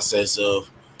thinking process of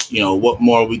what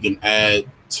more we can add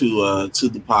to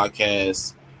the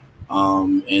podcast,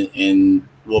 and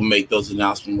we'll make those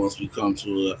announcements once we come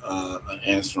to an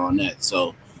answer on that.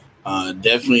 So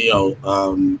definitely,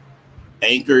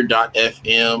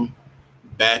 Anchor.fm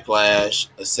Backlash,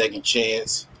 A Second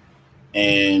Chance,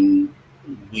 and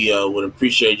we would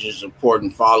appreciate your support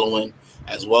and following,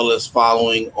 as well as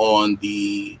following on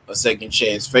the A Second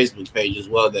Chance Facebook page as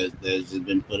well that has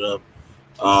been put up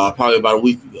probably about a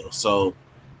week ago. So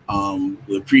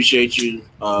we appreciate you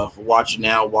for watching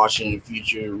now, watching in the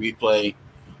future, replay.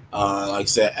 Like I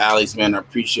said, Alex, man, I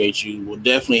appreciate you. We'll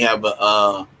definitely have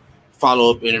a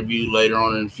follow up interview later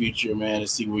on in the future, man, to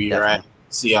see where you're at, Definitely.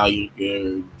 see how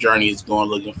your journey is going,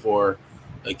 looking for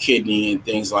a kidney and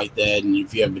things like that, and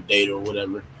if you have a date or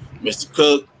whatever. Mr.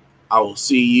 Cook, I will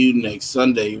see you next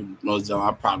Sunday. No,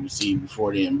 I'll probably see you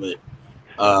before then, but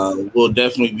we'll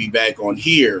definitely be back on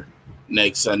here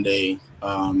next Sunday,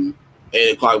 8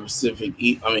 o'clock Pacific.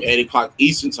 I mean 8 o'clock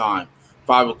Eastern time,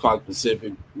 5 o'clock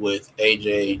Pacific with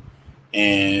AJ,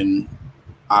 and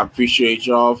I appreciate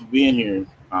y'all for being here.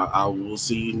 I will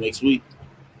see you next week.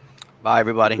 Bye,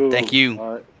 everybody. Thank Cool. you.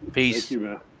 All right. Thank Peace. you,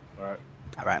 man. All right.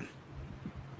 All right.